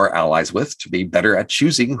people you're allies with to be better at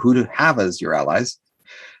choosing who to have as your allies.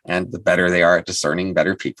 And the better they are at discerning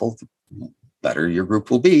better people, the better your group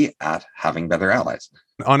will be at having better allies.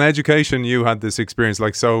 On education, you had this experience.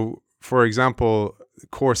 So, for example,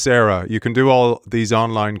 Coursera, you can do all these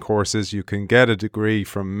online courses. You can get a degree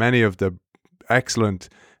from many of the excellent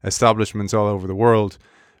establishments all over the world,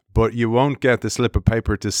 but you won't get the slip of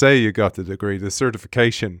paper to say you got the degree, the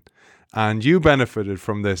certification. And you benefited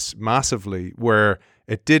from this massively, where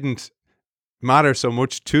it didn't matter so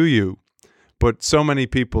much to you, but so many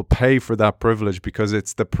people pay for that privilege because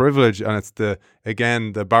it's the privilege and it's the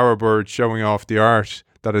bowerbird showing off the art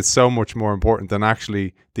that is so much more important than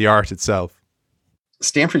actually the art itself.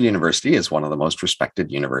 Stanford University is one of the most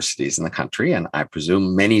respected universities in the country, and I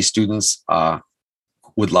presume many students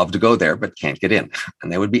would love to go there but can't get in,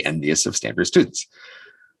 and they would be envious of Stanford students.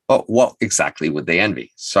 But what exactly would they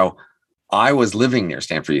envy? So I was living near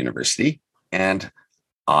Stanford University, and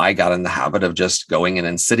I got in the habit of just going in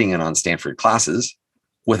and sitting in on Stanford classes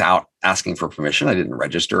without asking for permission. I didn't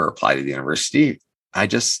register or apply to the university. I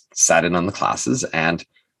just sat in on the classes and,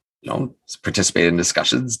 participated in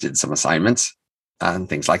discussions, did some assignments and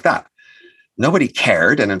things like that. Nobody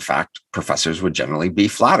cared. And in fact, professors would generally be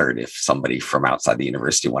flattered if somebody from outside the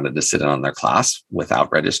university wanted to sit in on their class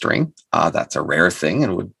without registering. That's a rare thing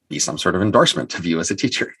and would be some sort of endorsement of you as a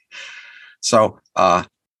teacher. So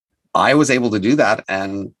I was able to do that.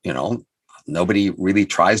 And, nobody really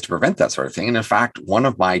tries to prevent that sort of thing. And in fact, one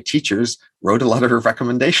of my teachers wrote a letter of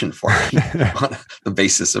recommendation for me on the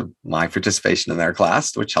basis of my participation in their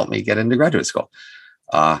class, which helped me get into graduate school.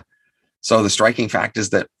 So the striking fact is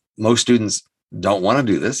that most students don't want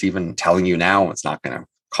to do this. Even telling you now, it's not going to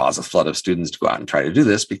cause a flood of students to go out and try to do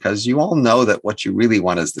this, because you all know that what you really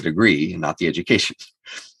want is the degree and not the education.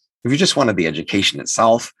 If you just wanted the education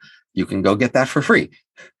itself, you can go get that for free.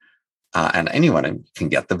 And anyone can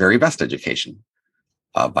get the very best education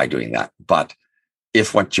by doing that. But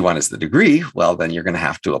if what you want is the degree, well, then you're going to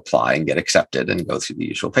have to apply and get accepted and go through the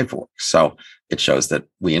usual paperwork. So it shows that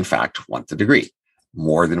we, in fact, want the degree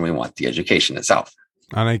more than we want the education itself.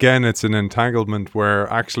 And again, it's an entanglement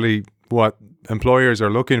where actually what employers are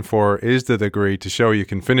looking for is the degree to show you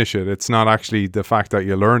can finish it. It's not actually the fact that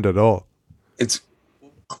you learned it all. It's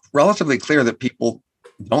relatively clear that people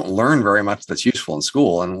don't learn very much that's useful in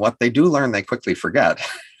school. And what they do learn, they quickly forget.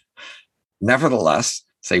 Nevertheless,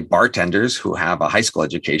 say bartenders who have a high school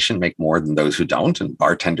education make more than those who don't. And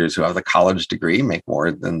bartenders who have the college degree make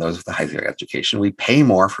more than those with the high school education. We pay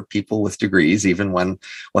more for people with degrees, even when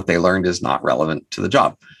what they learned is not relevant to the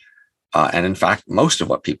job. And in fact, most of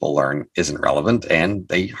what people learn isn't relevant, and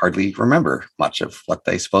they hardly remember much of what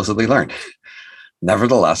they supposedly learned.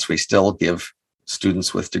 Nevertheless, we still give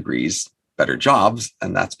students with degrees better jobs,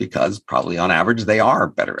 and that's because probably on average they are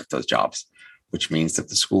better at those jobs, which means that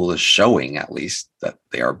the school is showing at least that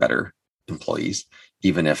they are better employees,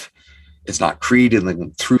 even if it's not created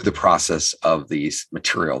through the process of these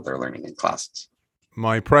material they're learning in classes.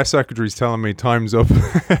 My press secretary is telling me time's up.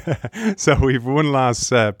 So we've one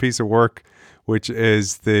last piece of work, which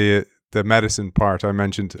is the medicine part I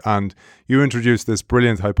mentioned. And you introduced this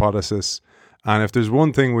brilliant hypothesis. And if there's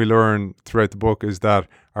one thing we learn throughout the book is that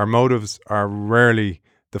our motives are rarely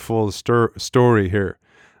the full story here.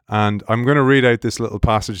 And I'm going to read out this little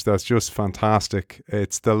passage that's just fantastic.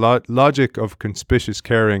 It's the logic of conspicuous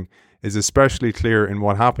caring is especially clear in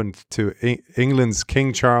what happened to England's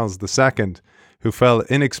King Charles II, who fell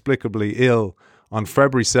inexplicably ill on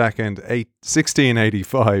February 2nd,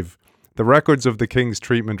 1685. The records of the king's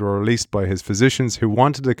treatment were released by his physicians, who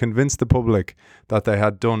wanted to convince the public that they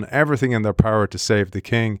had done everything in their power to save the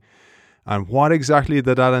king. And what exactly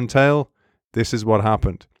did that entail? This is what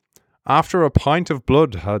happened. After a pint of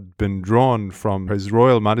blood had been drawn from His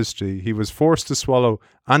Royal Majesty, he was forced to swallow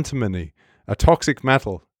antimony, a toxic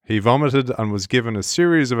metal. He vomited and was given a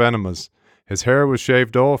series of enemas. His hair was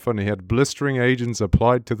shaved off and he had blistering agents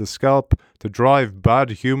applied to the scalp to drive bad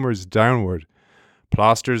humours downward.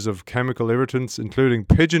 Plasters of chemical irritants, including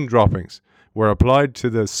pigeon droppings, were applied to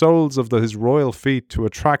the soles of his royal feet to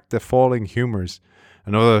attract the falling humours.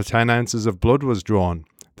 Another 10 ounces of blood was drawn.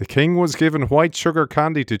 The king was given white sugar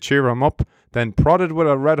candy to cheer him up, then prodded with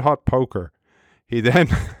a red-hot poker. He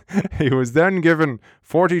was then given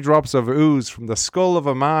 40 drops of ooze from the skull of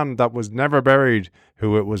a man that was never buried,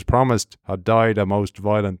 who it was promised had died a most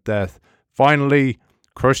violent death. Finally,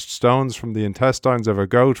 crushed stones from the intestines of a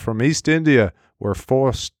goat from East India were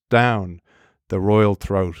forced down the royal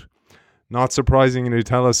throat. Not surprisingly, you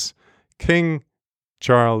tell us, King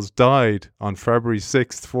Charles died on February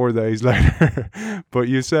 6th, 4 days later. But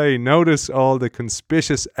you say, notice all the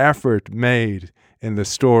conspicuous effort made in the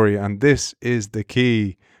story, and this is the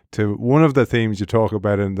key to one of the themes you talk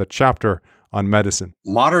about in the chapter on medicine.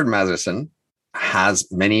 Modern medicine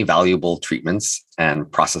has many valuable treatments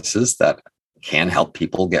and processes that can help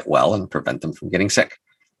people get well and prevent them from getting sick.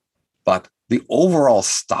 But the overall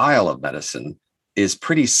style of medicine is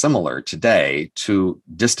pretty similar today to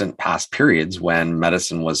distant past periods when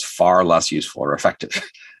medicine was far less useful or effective.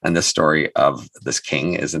 And this story of this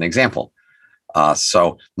king is an example.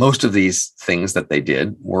 So most of these things that they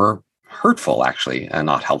did were hurtful, actually, and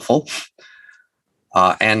not helpful.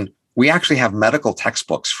 And we actually have medical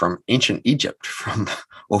textbooks from ancient Egypt from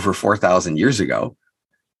over 4,000 years ago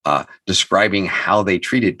describing how they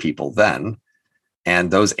treated people then.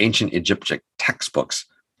 And those ancient Egyptian textbooks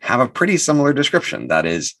have a pretty similar description. That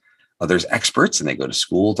is, there's experts and they go to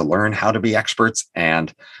school to learn how to be experts,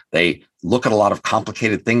 and they look at a lot of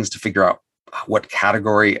complicated things to figure out what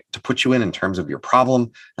category to put you in terms of your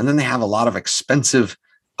problem. And then they have a lot of expensive,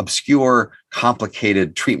 obscure,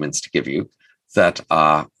 complicated treatments to give you that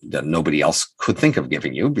nobody else could think of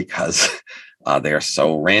giving you because they are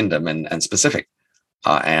so random and specific.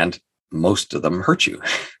 and most of them hurt you.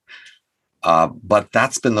 But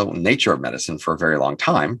that's been the nature of medicine for a very long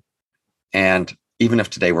time. And even if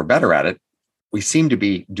today we're better at it, we seem to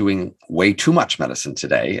be doing way too much medicine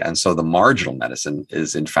today. And so the marginal medicine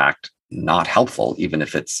is, in fact, not helpful, even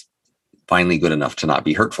if it's finally good enough to not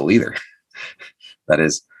be hurtful either. That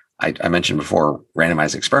is, I mentioned before,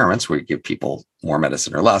 randomized experiments where you give people more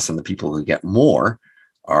medicine or less, and the people who get more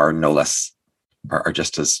are no less, are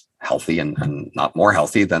just as healthy and not more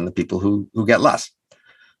healthy than the people who get less.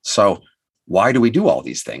 So why do we do all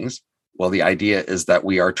these things? Well, the idea is that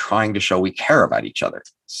we are trying to show we care about each other.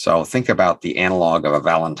 So think about the analog of a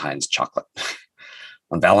Valentine's chocolate.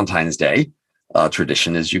 On Valentine's Day,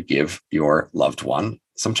 tradition is you give your loved one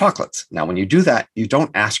some chocolates. Now, when you do that, you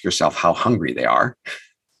don't ask yourself how hungry they are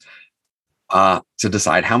to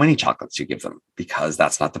decide how many chocolates you give them, because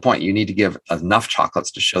that's not the point. You need to give enough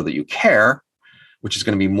chocolates to show that you care, which is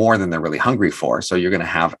going to be more than they're really hungry for. So you're going to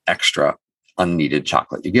have extra unneeded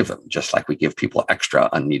chocolate you give them, just like we give people extra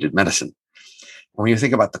unneeded medicine. When you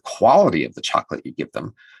think about the quality of the chocolate you give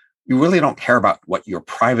them, you really don't care about what your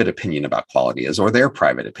private opinion about quality is or their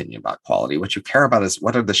private opinion about quality. What you care about is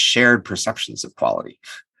what are the shared perceptions of quality.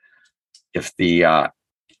 If the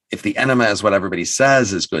enema is what everybody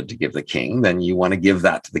says is good to give the king, then you want to give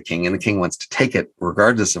that to the king, and the king wants to take it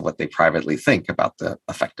regardless of what they privately think about the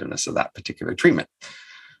effectiveness of that particular treatment.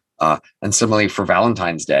 And similarly for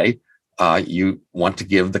Valentine's Day, you want to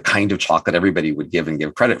give the kind of chocolate everybody would give and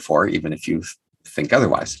give credit for, even if you think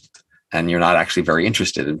otherwise. And you're not actually very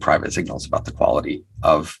interested in private signals about the quality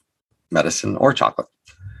of medicine or chocolate.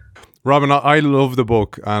 Robin, I love the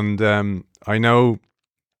book, and I know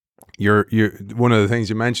you're one of the things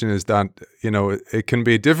you mentioned is that, you know, it can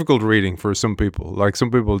be a difficult reading for some people. Like,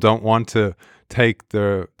 some people don't want to take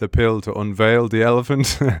the pill to unveil the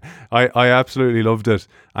elephant. I absolutely loved it,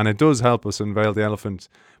 and it does help us unveil the elephant.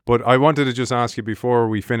 But I wanted to just ask you before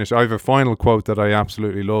we finish, I have a final quote that I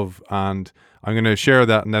absolutely love, and I'm going to share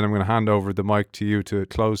that, and then I'm going to hand over the mic to you to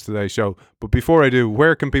close today's show. But before I do,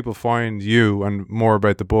 where can people find you and more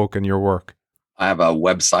about the book and your work? I have a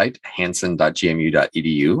website,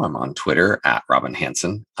 hanson.gmu.edu. I'm on Twitter at Robin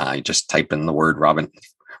Hanson. I just type in the word Robin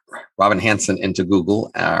Hanson into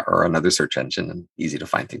Google or another search engine, and easy to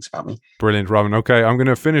find things about me. Brilliant, Robin. Okay, I'm going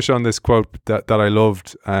to finish on this quote that I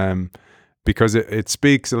loved, because it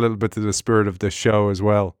speaks a little bit to the spirit of this show as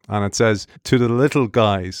well. And it says, "To the little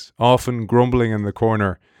guys, often grumbling in the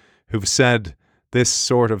corner, who've said this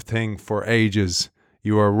sort of thing for ages,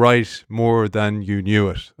 you are right more than you knew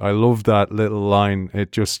it." I love that little line.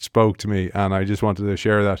 It just spoke to me, and I just wanted to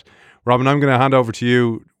share that. Robin, I'm going to hand over to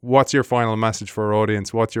you. What's your final message for our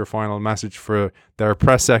audience? What's your final message for their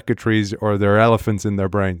press secretaries or their elephants in their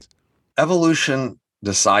brains? Evolution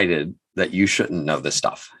decided that you shouldn't know this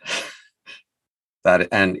stuff.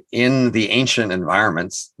 And in the ancient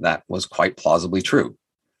environments, that was quite plausibly true.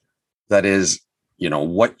 That is, you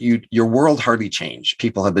know, your world hardly changed.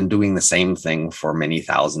 People have been doing the same thing for many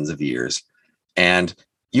thousands of years. And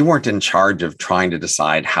you weren't in charge of trying to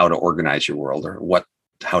decide how to organize your world or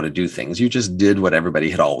how to do things. You just did what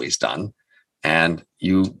everybody had always done. And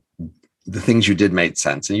the things you did made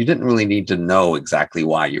sense. And you didn't really need to know exactly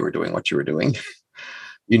why you were doing what you were doing.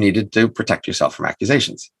 You needed to protect yourself from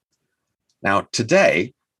accusations. Now,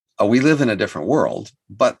 today, we live in a different world,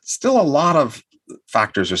 but still a lot of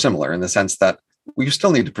factors are similar in the sense that you still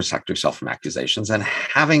need to protect yourself from accusations, and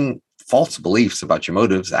having false beliefs about your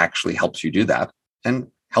motives actually helps you do that and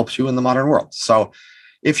helps you in the modern world. So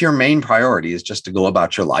if your main priority is just to go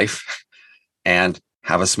about your life and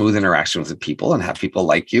have a smooth interaction with the people and have people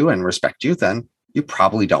like you and respect you, then you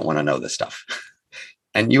probably don't want to know this stuff.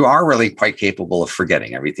 And you are really quite capable of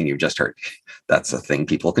forgetting everything you've just heard. That's a thing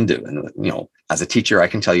people can do. And, you know, as a teacher, I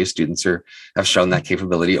can tell you students have shown that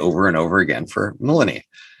capability over and over again for millennia.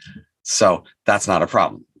 So that's not a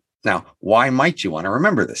problem. Now, why might you want to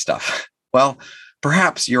remember this stuff? Well,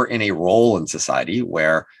 perhaps you're in a role in society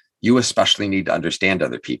where you especially need to understand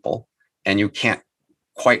other people, and you can't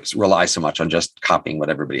quite rely so much on just copying what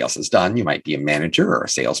everybody else has done. You might be a manager or a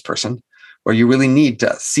salesperson, where you really need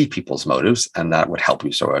to see people's motives, and that would help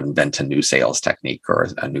you sort of invent a new sales technique or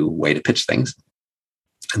a new way to pitch things.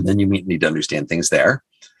 And then you need to understand things there.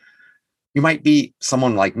 You might be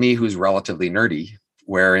someone like me who's relatively nerdy,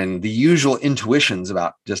 wherein the usual intuitions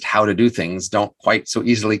about just how to do things don't quite so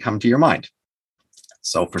easily come to your mind.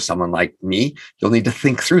 So for someone like me, you'll need to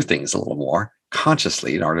think through things a little more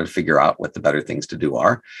consciously in order to figure out what the better things to do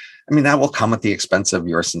are. I mean, that will come at the expense of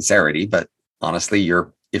your sincerity, but honestly,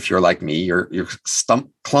 if you're like me, you're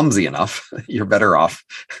clumsy enough, you're better off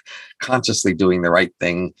consciously doing the right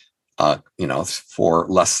thing for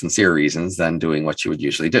less sincere reasons than doing what you would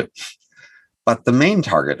usually do. But the main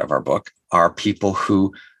target of our book are people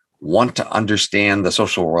who want to understand the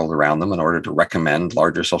social world around them in order to recommend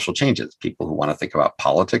larger social changes, people who want to think about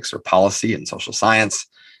politics or policy and social science.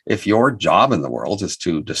 If your job in the world is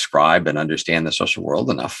to describe and understand the social world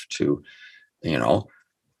enough to,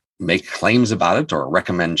 make claims about it or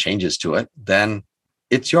recommend changes to it, then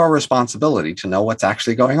it's your responsibility to know what's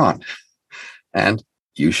actually going on. And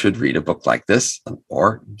you should read a book like this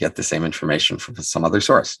or get the same information from some other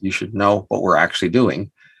source. You should know what we're actually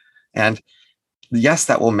doing. And yes,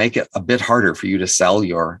 that will make it a bit harder for you to sell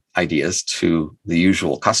your ideas to the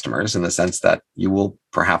usual customers, in the sense that you will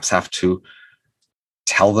perhaps have to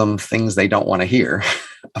tell them things they don't want to hear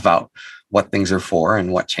about what things are for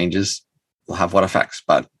and what changes will have what effects.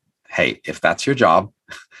 But hey, if that's your job,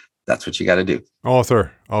 that's what you got to do.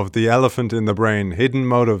 Author of The Elephant in the Brain, Hidden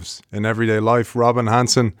Motives in Everyday Life, Robin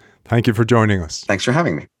Hanson, thank you for joining us. Thanks for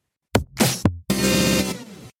having me.